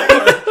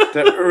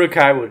 The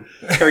Uruk-hai would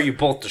tear you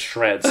both to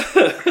shreds.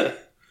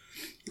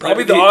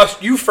 Probably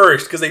you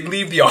first because they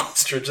leave the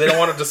ostrich. They don't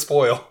want it to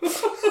spoil.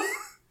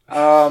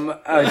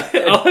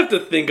 I'll have to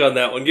think on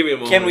that one. Give me a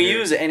moment. Can we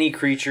use any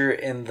creature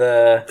in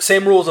the...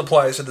 Same rules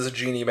applies to this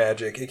genie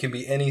magic. It can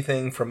be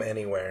anything from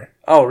anywhere.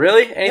 Oh,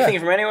 really? Anything Yeah,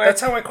 from anywhere?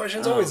 That's how my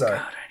questions always are. God,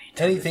 I need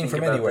time Anything to think from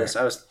about anywhere. this.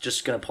 I was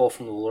just going to pull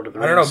from the Lord of the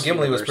I Rings don't know.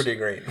 Gimli was universe. pretty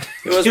great.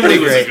 It was Gimli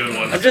pretty was a great. good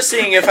one. I'm just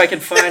seeing if I can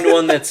find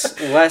one that's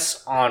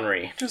less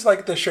ornery. Just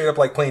like the straight up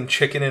like playing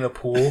chicken in a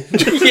pool.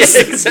 Yeah,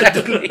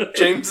 exactly.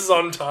 James is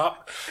on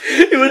top.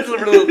 It would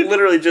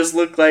literally just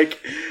look like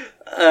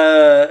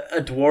a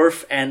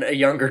dwarf and a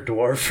younger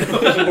dwarf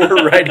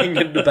were riding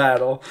into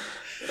battle.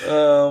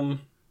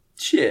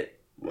 Shit.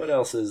 What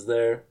else is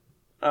there?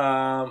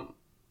 A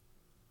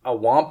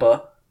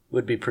Wampa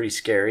would be pretty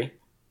scary.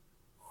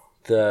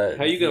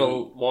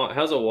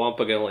 How's a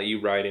Wampa gonna let you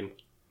ride him?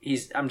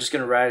 I'm just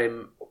gonna ride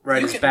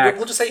his back.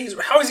 We'll just say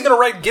how is he going to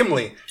ride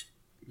Gimli?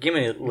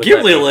 Gimli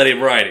will let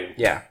him ride him.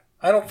 Yeah.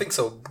 I don't think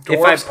so. If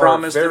I Dwarves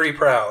promised are very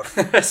proud.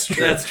 That's true.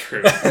 That's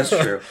true. That's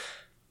true.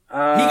 He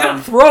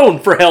got thrown,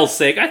 for hell's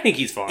sake. I think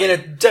he's fine. In a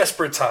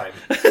desperate time.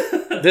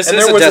 This And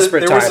is a desperate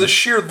there time. was a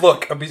sheer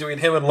look between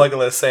him and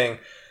Legolas saying,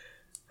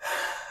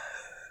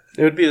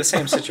 It would be the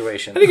same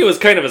situation. I think it was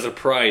kind of a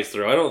surprise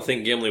throw. I don't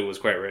think Gimli was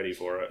quite ready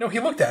for it. no, he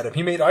looked at him.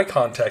 He made eye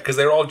contact because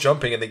they were all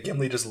jumping and then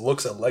Gimli just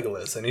looks at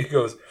Legolas and he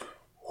goes,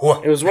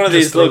 "What?" It was one of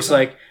these looks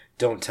like,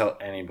 don't tell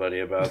anybody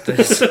about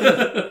this.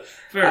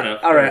 Fair enough.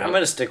 All right, I'm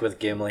going to stick with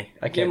Gimli.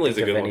 I can't Gimli's a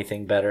think good of one.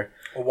 anything better.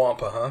 A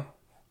Wampa, huh?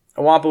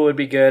 A Wampa would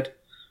be good.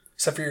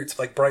 Except for it's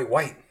like bright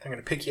white. They're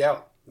going to pick you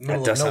out in the That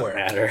middle of doesn't nowhere.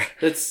 matter.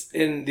 That's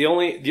and the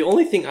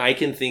only thing I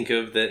can think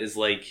of that is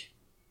like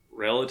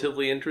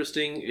relatively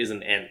interesting is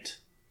an Ent.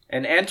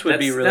 An Ent would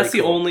be really That's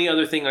the cool. only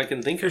other thing I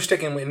can think If you're of.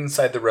 sticking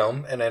inside the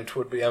realm, an Ent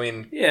would be,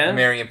 Yeah.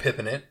 Merry and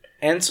Pippin it.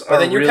 Ents But are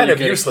then you're really kind of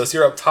good. useless.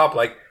 You're up top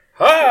like,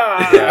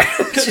 ah! Yeah.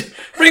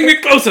 Bring me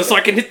closer so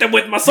I can hit them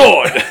with my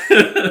sword.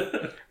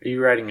 Are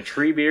you riding a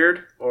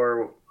Treebeard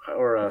or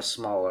a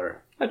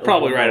smaller? I'd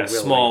probably or ride more a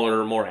willing?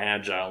 smaller, more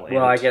agile Ent.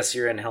 Well, I guess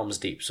you're in Helm's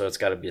Deep, so it's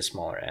got to be a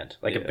smaller Ent,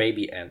 like a Yeah.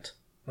 baby Ent,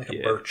 Like a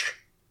Yeah. birch.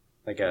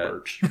 like a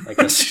Birch.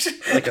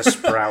 like a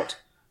sprout,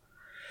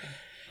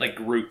 Like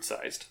Groot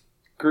sized.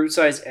 Groot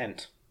size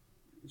Ent.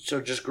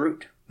 So just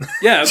Groot.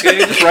 Yeah, okay,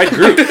 just ride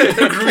Groot.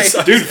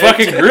 Groot-sized Dude,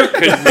 fucking Groot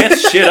could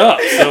mess shit up.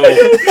 So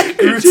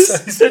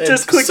It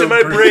just clicked in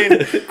my brain.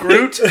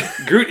 Groot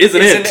Groot is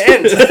an is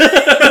Ent. an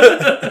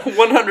Ent.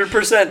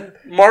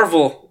 100%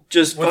 Marvel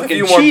just With a fucking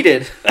few more-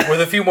 cheated.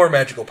 With a few more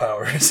magical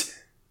powers.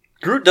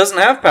 Groot doesn't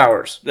have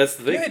powers. That's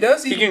the thing. Yeah, he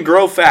does. He can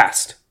grow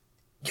fast.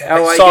 Yeah,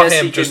 Oh, I I saw guess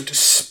him he can- just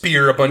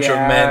spear a bunch of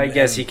men. I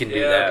guess he and- can do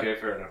Yeah, that. okay,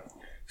 fair enough.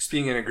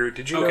 Speaking of Groot,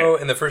 did you Okay. know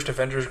in the first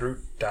Avengers Groot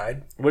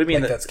died? What do you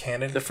mean? Like that's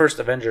canon? The first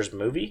Avengers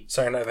movie?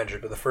 Sorry, not Avengers,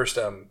 but the first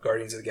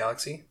Guardians of the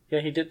Galaxy. Yeah,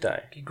 he did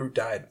die. Groot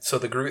died. So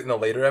the Groot in the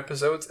later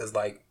episodes is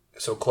like,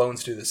 so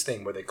clones do this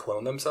thing where they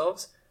clone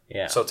themselves.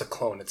 Yeah. So it's a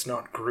clone. It's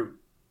not Groot.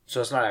 So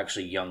it's not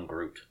actually young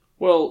Groot.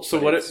 Well, so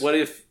But what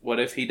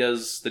if he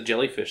does the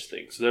jellyfish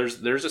thing? So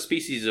there's a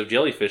species of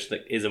jellyfish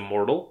that is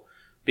immortal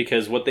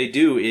because what they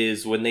do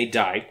is when they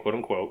die, quote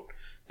unquote,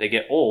 they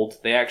get old,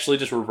 they actually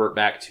just revert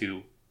back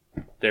to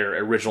their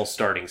original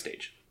starting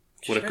stage.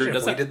 What if Groot Imagine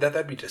does if we that? did that?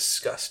 That'd be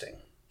disgusting.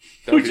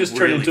 That would We be just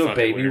turn into a fucking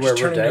baby weird. where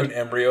Just we're turn into dead. an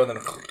embryo and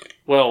then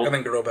Well, and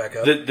then grow back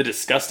up. the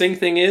disgusting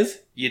thing is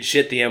you'd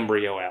shit the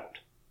embryo out.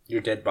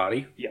 Your dead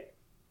body? Yep.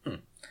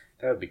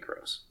 That would be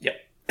gross. Yep.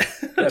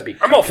 That'd be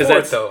I'm all gross. for it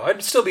that's- though.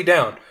 I'd still be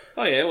down.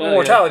 Oh yeah, well,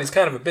 Mortality's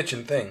kind of a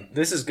bitchin' thing.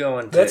 This is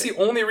going to... That's the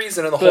only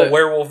reason in the But- whole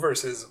werewolf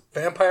versus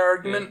vampire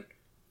argument.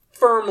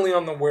 Firmly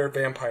on the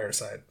vampire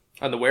side.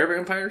 On the were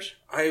vampires,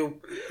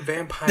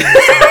 Vampire.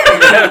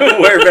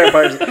 where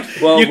vampires...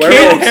 Well, you werewolves...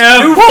 can't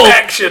have New both.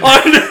 faction.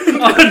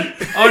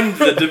 on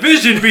the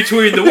division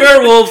between the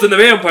werewolves and the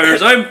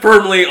vampires. I'm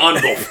firmly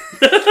on both.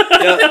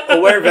 Yeah, a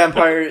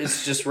were-vampire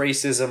is just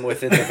racism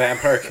within the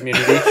vampire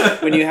community.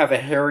 When you have a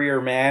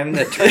hairier man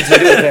that turns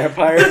into a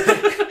vampire,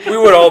 We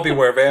would all be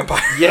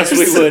vampires. yes,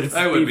 we would.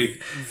 I would be.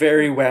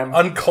 Very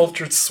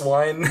Uncultured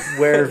swine.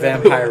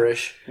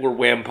 were-vampire-ish. We're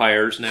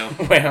vampires now.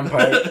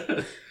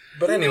 Vampire.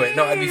 But anyway,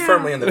 no, I'd be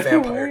firmly in the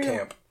vampire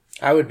camp.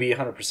 I would be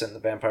 100% in the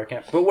vampire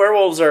camp. But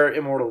werewolves are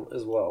immortal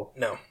as well.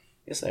 No.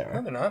 Yes, they No,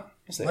 are. they're not.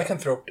 Yes, they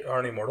Lycanthrope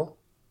aren't immortal.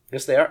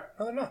 Yes, they are.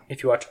 No, they're not.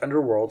 If you watch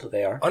Underworld,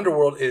 they are.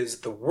 Underworld is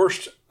the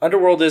worst.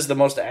 Underworld is the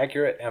most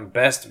accurate and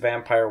best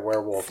vampire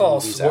werewolf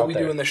False. movies What out We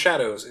there. Do in the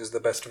Shadows is the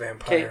best Okay,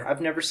 vampire.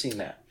 I've never seen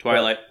that.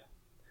 Twilight.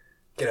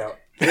 Get out.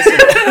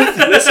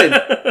 Listen,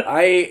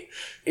 I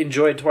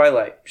enjoyed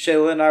Twilight.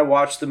 Shayla and I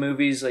watched the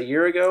movies a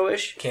year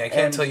ago-ish. I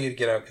can't tell you to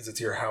get out because it's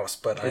your house,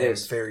 but I am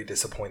is. very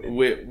disappointed.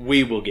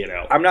 We will get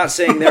out. I'm not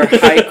saying they're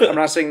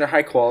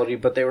high quality,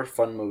 but they were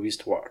fun movies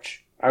to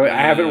watch. I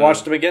haven't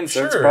watched them again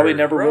since. Probably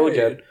never will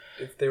again.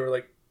 If they were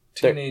like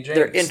teenage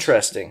They're angst.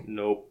 interesting.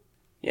 Nope.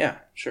 Yeah,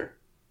 sure.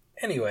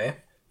 Anyway,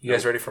 you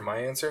guys ready for my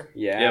answer?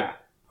 Yeah. Yep.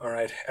 All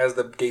right. As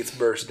the gates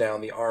burst down,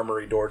 the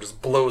armory door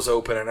just blows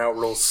open, and out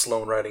rolls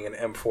Sloan riding an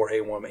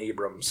M4A1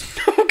 Abrams.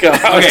 Oh,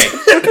 God.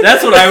 Okay,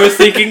 that's what I was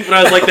thinking, but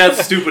I was like,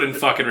 that's stupid and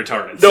fucking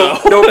retarded. No,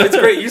 so. no, it's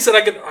great. You said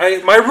I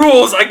could. My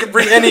rules. I could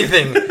bring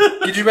anything.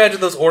 Could you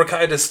imagine those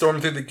Orkai just storm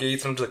through the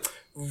gates and I'm just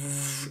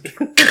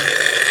like,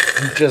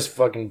 Just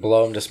fucking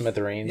blow them to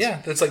smithereens.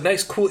 yeah, that's like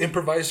nice, cool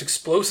improvised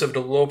explosive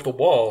to blow up the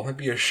wall. It'd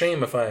be a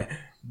shame if I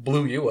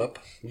blew you up.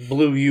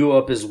 Blew you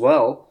up as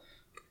well.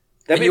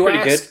 That'd And be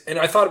pretty good. And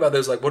I thought about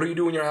this, like, what do you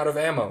do when you're out of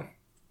ammo?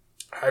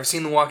 I've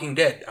seen The Walking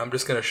Dead. I'm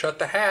just gonna shut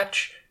the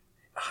hatch,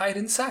 hide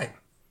inside.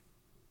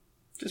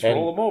 Just And-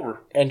 roll them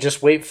over. And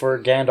just wait for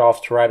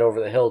Gandalf to ride over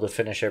the hill to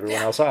finish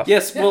everyone else off.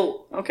 Yes,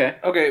 well, Okay.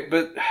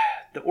 but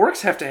the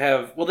orcs have to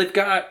have. Well, they've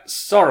got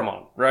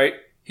Saruman, right?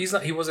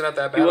 He wasn't at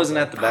that He battle. wasn't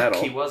at the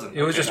battle. He wasn't.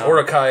 It was Okay. just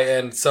Orakai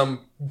and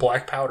some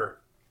black powder.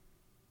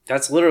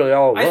 That's literally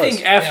all it was. I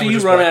think after Yeah, we're you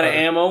just run black out of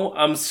powder. ammo,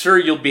 I'm sure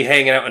you'll be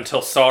hanging out until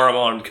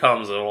Saruman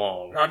comes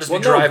along. I'll just Well,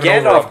 be no, driving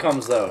Gandalf over.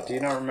 comes, though. Do you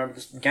not remember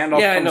this?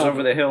 Gandalf Yeah, I comes know,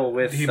 over the hill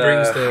with... He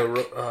brings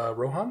the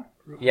Rohan?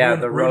 Yeah,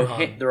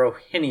 Rohan. the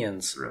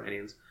Rohinians.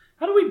 Romanians.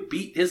 How do we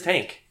beat his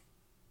tank?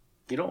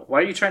 You don't... Why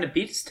are you trying to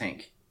beat his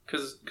tank?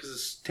 Because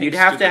his tank's You'd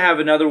have to stupid. have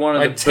another one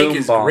of My the tank boom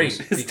is bombs. great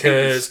His tank is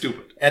because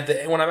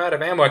stupid. when I'm out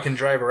of ammo, I can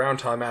drive around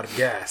till I'm out of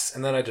gas,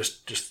 and then I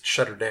just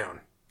shut her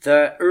down.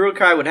 The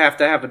Uruk-hai would have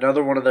to have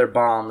another one of their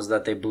bombs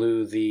that they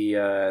blew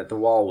the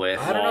wall with.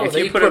 I don't know. If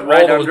They you put it all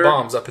right those under,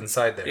 bombs up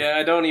inside there. Yeah,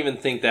 I don't even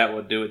think that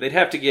would do it. They'd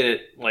have to get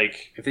it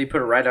like. if they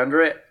put it right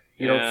under it,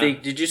 you don't Yeah.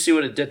 think? Did you see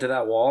what it did to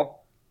that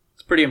wall?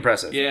 It's pretty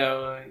impressive.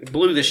 Yeah. It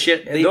blew the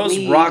shit. And They those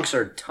need- rocks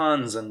are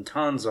tons and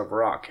tons of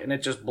rock, and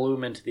it just blew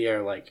them into the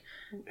air like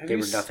they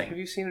were nothing. Have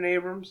you seen an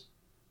Abrams?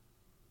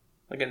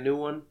 Like a new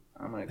one?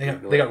 I'm gonna They got,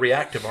 Google they it. got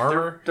reactive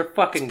armor. They're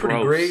fucking It's pretty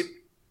gross. great.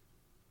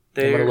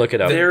 They're, gonna look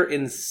it up. They're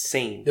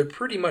insane. They're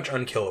pretty much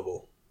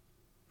unkillable.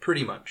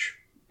 Pretty much.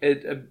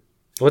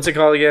 What's it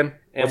called again?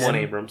 M1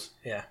 Abrams.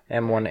 Yeah.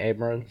 M1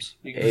 Abrams.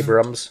 You can-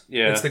 Abrams.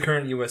 Yeah. It's the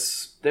current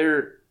U.S.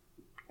 They're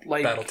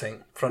like battle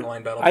tank,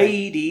 frontline battle tank.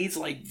 IEDs.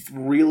 Like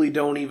really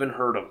don't even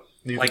hurt them.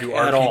 You Like can do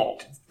at all.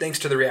 Thanks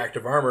to the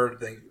reactive armor,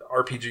 the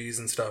RPGs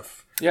and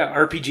stuff. Yeah,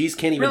 RPGs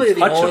can't even Really, the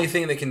touch only them.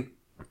 thing that can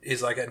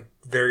is like a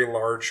very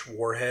large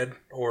warhead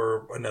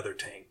or another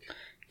tank.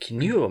 Can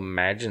you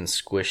imagine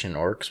squishing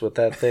orcs with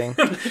that thing?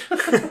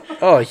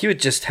 Oh, you would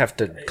just have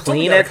to It's only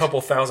clean got it. a couple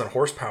thousand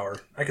horsepower.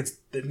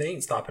 They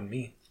ain't stopping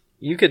me.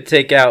 You could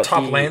take out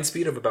Top the, land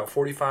speed of about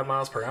 45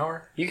 miles per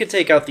hour. You could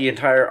take out the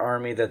entire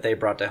army that they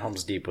brought to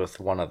Helm's Deep with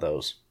one of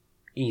those.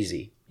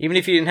 Easy. Even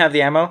if you didn't have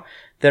the ammo,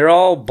 they're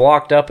all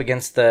blocked up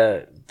against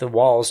the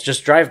walls.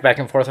 Just drive back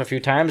and forth a few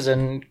times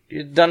and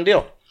done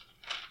deal.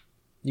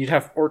 You'd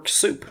have orc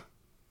soup.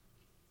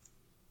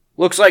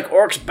 Looks like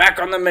orcs back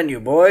on the menu,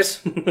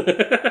 boys.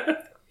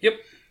 Yep.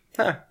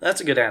 Huh, that's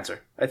a good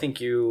answer. I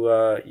think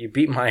you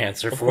beat my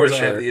answer Of for course, I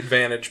sure. have the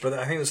advantage, but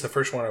I think this is the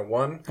first one I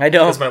won. I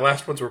know. Because my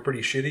last ones were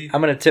pretty shitty.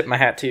 I'm gonna tip my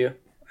hat to you.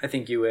 I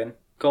think you win,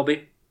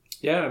 Colby.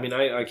 Yeah, I mean,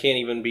 I can't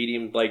even beat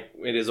him like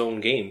in his own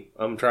game.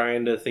 I'm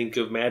trying to think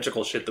of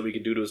magical shit that we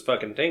could do to his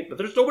fucking tank, but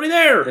there's nobody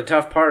there. The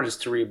tough part is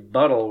to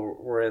rebuttal.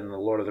 We're in the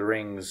Lord of the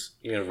Rings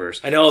universe.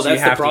 I know So you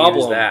that's the have to use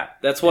problem. that.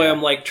 That's why Yeah.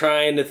 I'm like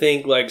trying to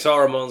think like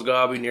Saruman's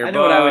gotta be nearby. I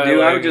know what I would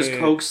do. I would like, just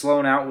coax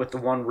Sloan out with the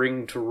one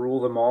ring to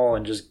rule them all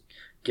and just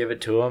give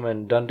it to him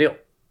and done deal.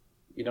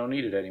 You don't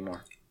need it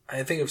anymore.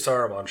 I think if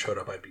Saruman showed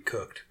up, I'd be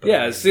cooked. But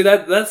Yeah, see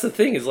that's the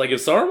thing is like if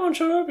Saruman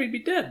showed up, he'd be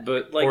dead.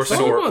 But like or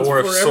Saruman's if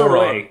forever Sauron,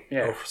 away. Yeah.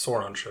 or if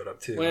Sauron showed up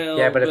too. Well,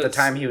 Yeah, but at the that's-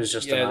 time he was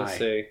just an yeah, eye. let's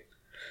say.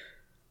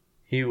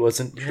 He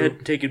wasn't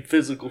hadn't taken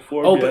physical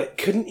form Oh, yet. but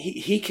couldn't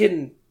he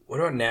can? What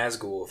about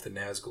Nazgul if the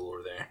Nazgul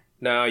were there?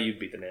 No, you'd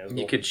beat the Nazgul.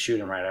 You could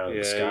shoot him right out of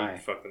yeah, the you sky.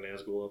 could fuck the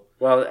Nazgul up.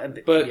 Well,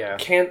 But yeah,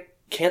 can't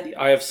the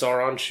Eye of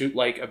Sauron shoot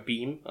like a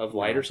beam of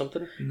light or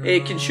something?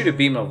 it can shoot a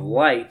beam of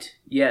light.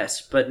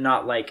 Yes, but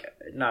not a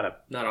Not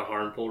a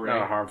harmful ray.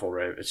 not a harmful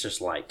ray. It's just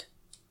light.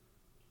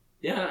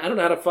 Yeah, I don't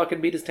know how to fucking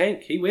beat his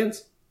tank. He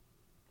wins.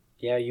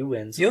 Yeah, you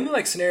wins. The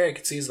only scenario I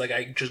could see is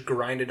I just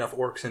grind enough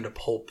orcs into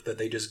pulp that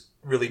they just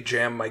really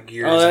jam my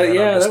gears. Oh, and then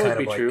yeah, I'm just that kind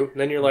would be of true.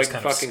 Then you're I'm like just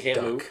kind of fucking can't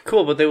stuck. move.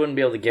 Cool, but they wouldn't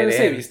be able to I get was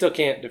gonna say, in. you still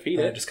can't defeat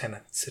And I it. just kind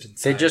of sit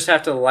inside. They just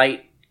have to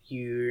light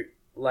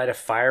a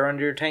fire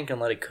under your tank and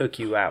let it cook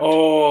you out.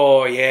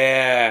 Oh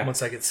yeah.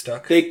 once I get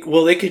stuck. They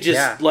could just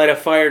Yeah. light a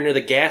fire near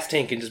the gas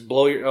tank and just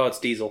blow your. Oh, it's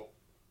diesel.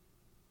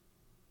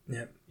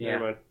 Yep. yeah,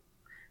 Never mind.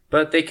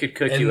 but they could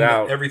cook And you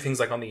out.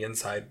 everything's on the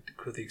inside,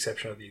 with the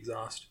exception of the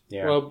exhaust.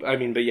 Yeah. Well, I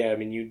mean,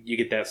 you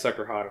get that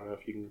sucker hot enough,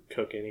 you can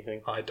cook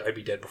anything. I'd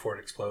be dead before it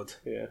explodes.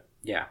 Yeah.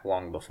 Yeah,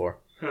 long before.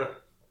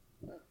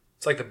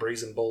 It's like the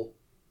brazen bull.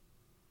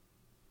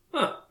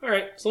 Huh,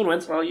 alright, someone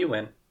wins. Well, you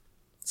win.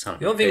 Son of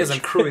The a only thing is bitch. I'm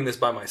crewing this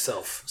by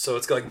myself, so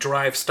it's like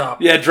drive,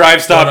 stop. Yeah,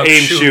 drive, stop, Run up,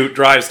 aim, shoot. shoot.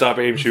 Drive, stop,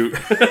 aim, shoot.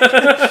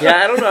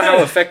 Yeah, I don't know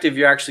how effective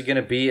you're actually going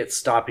to be at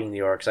stopping the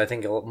orcs. I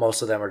think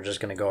most of them are just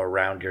going to go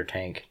around your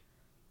tank.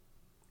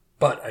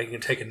 But I can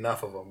take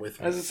enough of them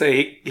with I me. was gonna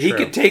say, he True.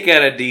 could take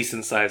out a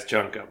decent sized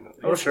chunk of them.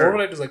 Oh, Or sure. would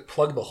I just like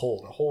plug the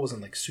hole? The hole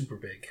wasn't like super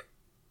big.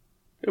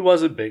 It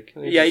wasn't big.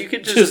 Yeah, you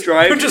could just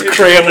drive. Just into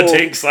cram the hole.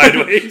 tank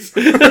sideways.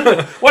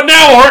 What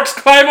now, orcs?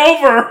 Climb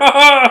over!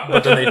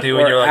 What do they do?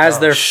 Or And you're like, as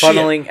oh, they're shit.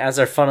 funneling through, as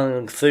you're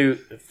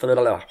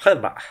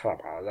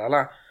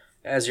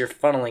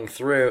funneling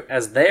through,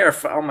 as they are.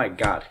 Oh my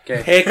god!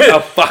 Okay, Pick a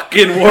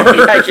fucking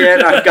word. I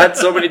can't. I've got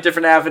so many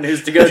different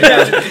avenues to go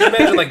Can down. you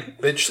imagine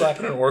like bitch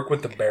slapping an orc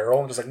with the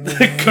barrel and just like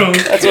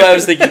That's what I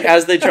was thinking.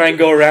 As they try and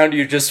go around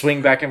you, just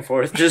swing back and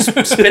forth, just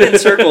spin in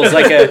circles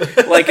like a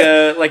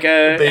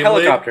Beyblade?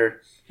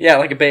 helicopter. Yeah,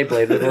 like a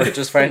Beyblade would work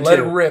just fine let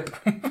it too. rip.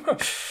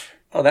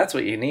 Oh, that's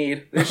what you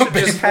need. They A should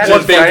just Beyblade- have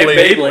one giant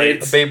Beyblade,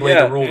 Beyblades. a Beyblade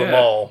Yeah. to rule them Yeah.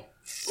 all.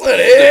 Let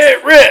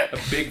it rip.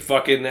 A big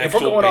fucking If we're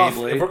actual going off,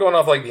 Beyblade. if we're going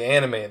off like the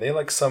anime, they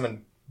like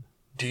summon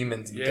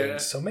demons and Yeah.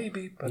 things. So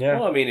maybe, but, Yeah.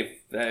 Well, I mean, if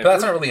but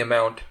that's not really a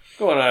mount.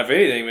 going off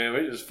anything, man,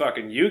 we just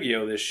fucking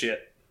Yu-Gi-Oh this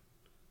shit.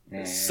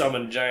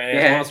 Summon giant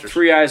ass Yeah, monsters.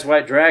 Three Eyes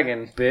White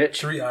Dragon, bitch.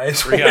 Three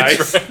eyes. Three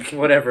eyes.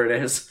 Whatever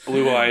it is.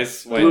 Blue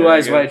eyes, white Blue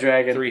eyes, dragon. white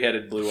dragon.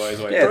 Three-headed blue eyes,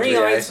 white Yeah, dragon. three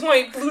eyes.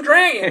 white, blue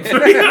dragon.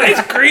 Three eyes,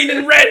 green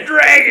and red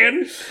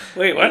dragon.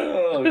 Wait, what?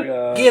 Oh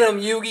god. Get him,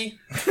 Yugi.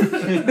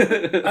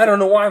 I don't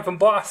know why I'm from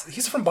Boston.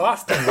 He's from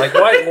Boston. Like,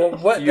 why? Well,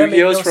 what? That made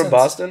Yu-Gi-Oh's no from sense.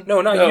 Boston? No,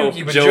 not No,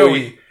 Yugi, but Joey.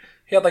 Joey.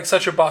 He had like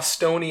such a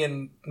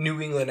Bostonian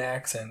New England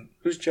accent.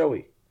 Who's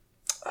Joey?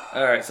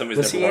 All right, somebody's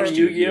Was never he in watched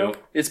Yu-Gi-Oh?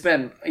 Yu-Gi-Oh. It's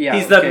been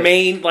He's the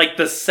main, like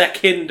the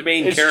second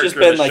main It's character just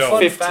been of the like show.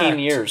 15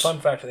 years. Fun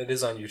fact: it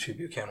is on YouTube.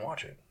 You can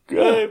watch it.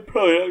 I'm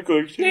probably not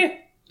going to. Yeah,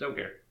 don't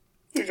care.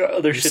 We got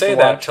other You shit say to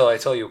that watch. till I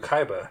tell you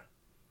Kaiba.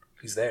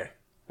 He's there.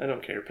 I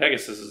don't care.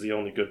 Pegasus is the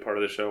only good part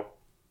of the show.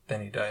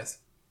 Then he dies.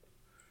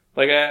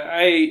 Like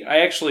I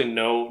actually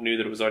knew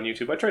that it was on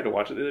YouTube. I tried to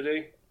watch it the other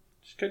day.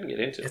 Just couldn't get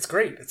into it. It's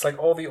great. It's like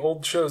all the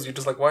old shows. You're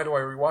just like, why do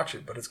I rewatch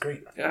it? But it's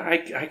great. I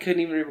couldn't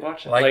even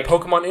rewatch it. Like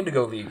Pokemon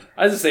Indigo League.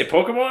 I was gonna say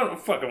Pokemon. I'll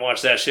fucking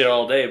watch that shit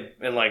all day.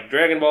 And like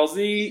Dragon Ball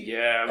Z.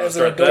 Yeah, I'm gonna As an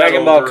start adult, that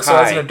Dragon Ball over. So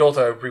as Kai. an adult,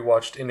 I've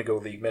rewatched Indigo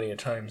League many a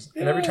times,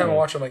 and every time I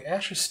watch, it, I'm like,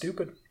 Ash is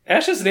stupid.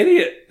 Ash is an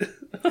idiot.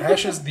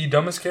 Ash is the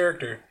dumbest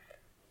character.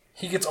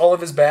 He gets all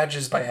of his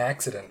badges by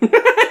accident.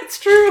 It's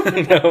true.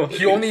 No.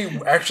 He only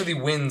actually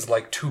wins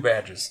like 2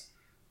 badges.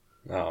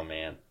 Oh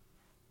man.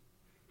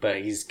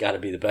 But he's got to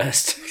be the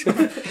best.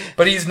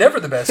 But he's never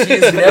the best. He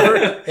is never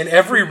in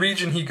every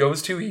region he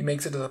goes to. He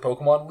makes it to the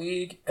Pokemon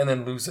League and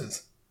then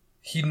loses.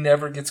 He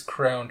never gets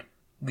crowned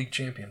league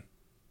champion.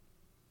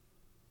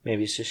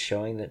 Maybe it's just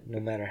showing that no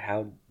matter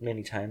how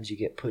many times you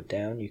get put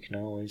down, you can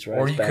always rise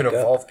Or you back could up.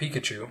 evolve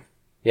Pikachu.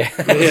 Yeah,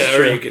 Yeah,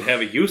 or you could have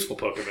a useful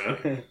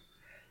Pokemon.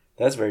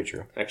 that's very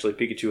true. Actually,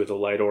 Pikachu is a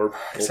light orb.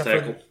 Full Except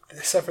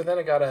tackle. for then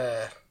I got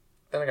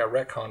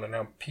retconned and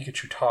now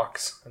Pikachu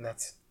talks, and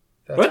that's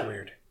What?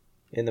 weird.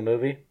 In the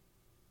movie,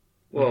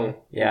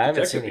 Well, Yeah, I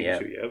haven't Detective seen it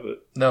yet. Pikachu, yeah,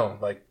 but No,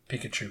 like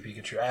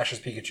Pikachu. Ash's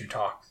Pikachu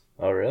talks.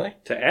 oh really?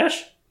 to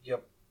Ash?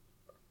 Yep.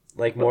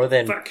 Like more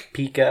than fuck?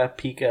 Pika,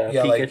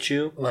 Yeah,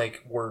 Pikachu?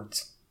 like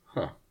words.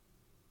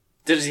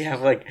 Does he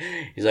have like?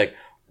 He's like,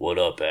 "What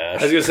up, Ash?"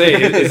 I was gonna say,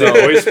 is it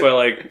voiced by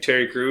like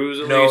Terry Crews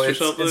at No, least or it's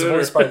something?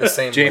 voiced by the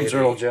same James lady.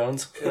 Earl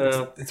Jones.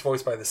 It's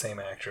voiced by the same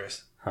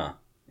actress. Huh.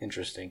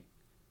 Interesting.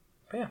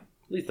 But yeah. At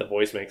least the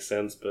voice makes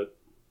sense, but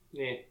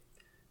yeah.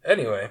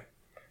 Anyway,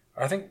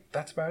 I think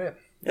that's about it.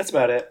 That's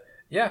about it.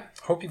 Yeah.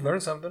 Hope you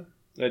learned something.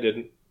 I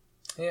didn't.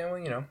 Yeah, well,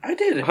 you know. I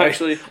did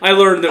actually. I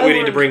learned that I we need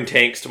to learned- bring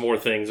tanks to more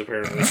things,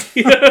 apparently.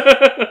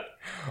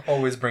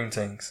 Always bring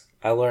things.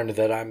 I learned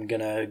that I'm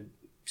gonna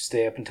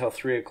stay up until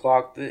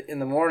 3:00 in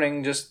the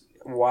morning, just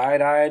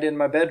wide-eyed in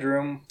my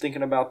bedroom,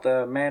 thinking about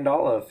the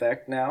Mandela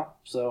effect now.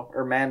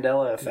 Or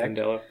Mandela effect.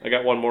 Mandela. I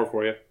got one more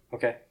for you.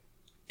 Okay.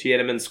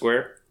 Tiananmen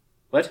Square.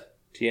 What?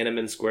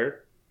 Tiananmen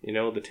Square. You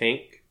know, the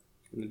tank?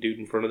 And the dude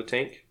in front of the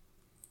tank?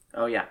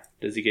 Oh yeah.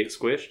 Does he get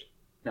squished?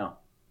 No.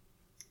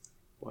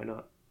 Why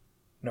not?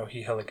 No,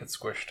 he hella gets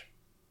squished.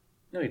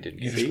 No, he didn't.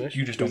 You get just, squished.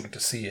 you just don't get to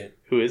see it.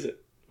 Who is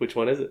it? Which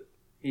one is it?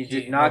 He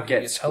did not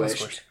get gets hella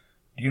squished.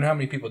 Do you know how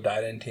many people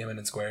died in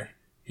Tiananmen Square?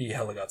 He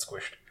hella got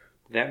squished.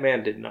 That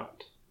man did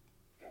not.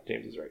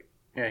 James is right.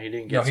 Yeah, he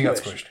didn't get No, squished. he got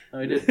squished. No,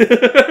 he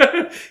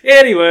didn't.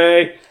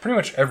 Anyway. Pretty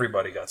much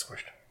everybody got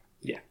squished.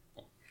 Yeah.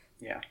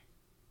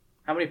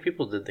 How many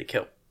people did they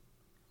kill?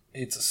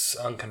 It's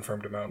an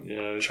unconfirmed amount.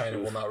 Yeah, China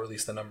will not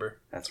release the number.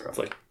 That's rough. It's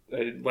like, I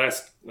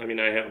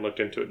haven't looked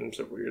into it in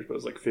several years, but it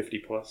was like 50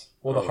 plus.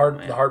 Well, Oh, the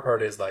man. hard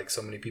part is like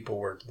so many people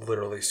were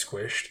literally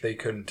squished. They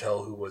couldn't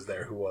tell who was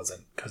there, who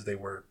wasn't, because they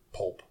were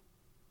pulp.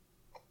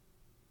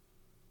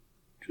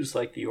 Just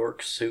like the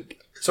orc soup.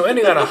 So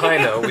ending on a high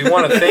note, we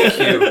want to thank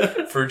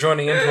you for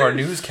joining into our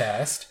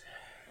newscast.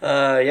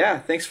 Yeah,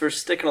 thanks for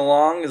sticking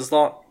along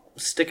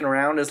sticking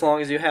around as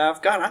long as you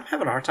have. God, I'm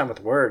having a hard time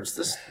with words.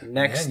 This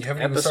next you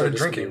haven't even episode started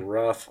is going to be drinking.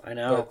 rough. I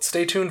know. But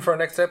stay tuned for our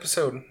next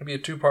episode. It'll be a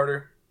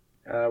 2-parter.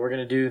 We're going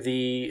to do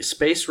the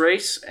space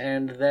race,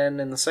 and then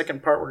in the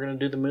second part, we're going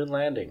to do the moon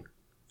landing.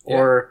 Yeah.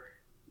 Or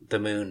the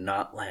moon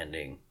not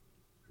landing.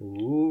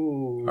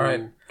 Ooh. All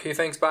right. Okay,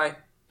 thanks. Bye.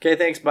 Okay,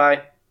 thanks.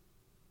 Bye.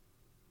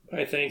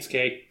 Bye, thanks,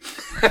 Kate.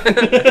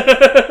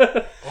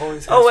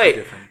 Always has Oh, to wait.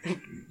 be different.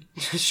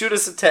 Shoot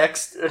us a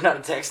text. Or not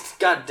a text.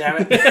 God damn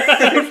it.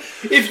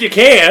 If you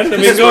can, I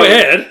mean, go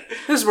ahead.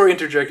 This is where we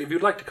interject. If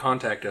you'd like to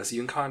contact us, you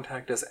can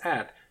contact us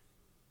at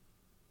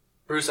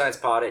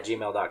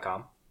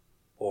BrewSciencePod@gmail.com.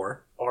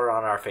 or Or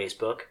on our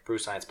Facebook, Brew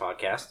Science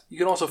Podcast. you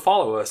can also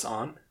follow us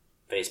on.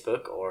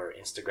 Facebook or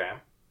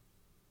Instagram.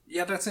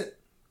 Yeah, that's it.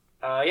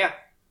 Yeah.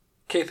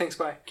 Okay, thanks.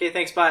 Bye. Okay,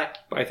 thanks. Bye.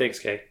 Bye, thanks,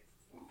 Kate.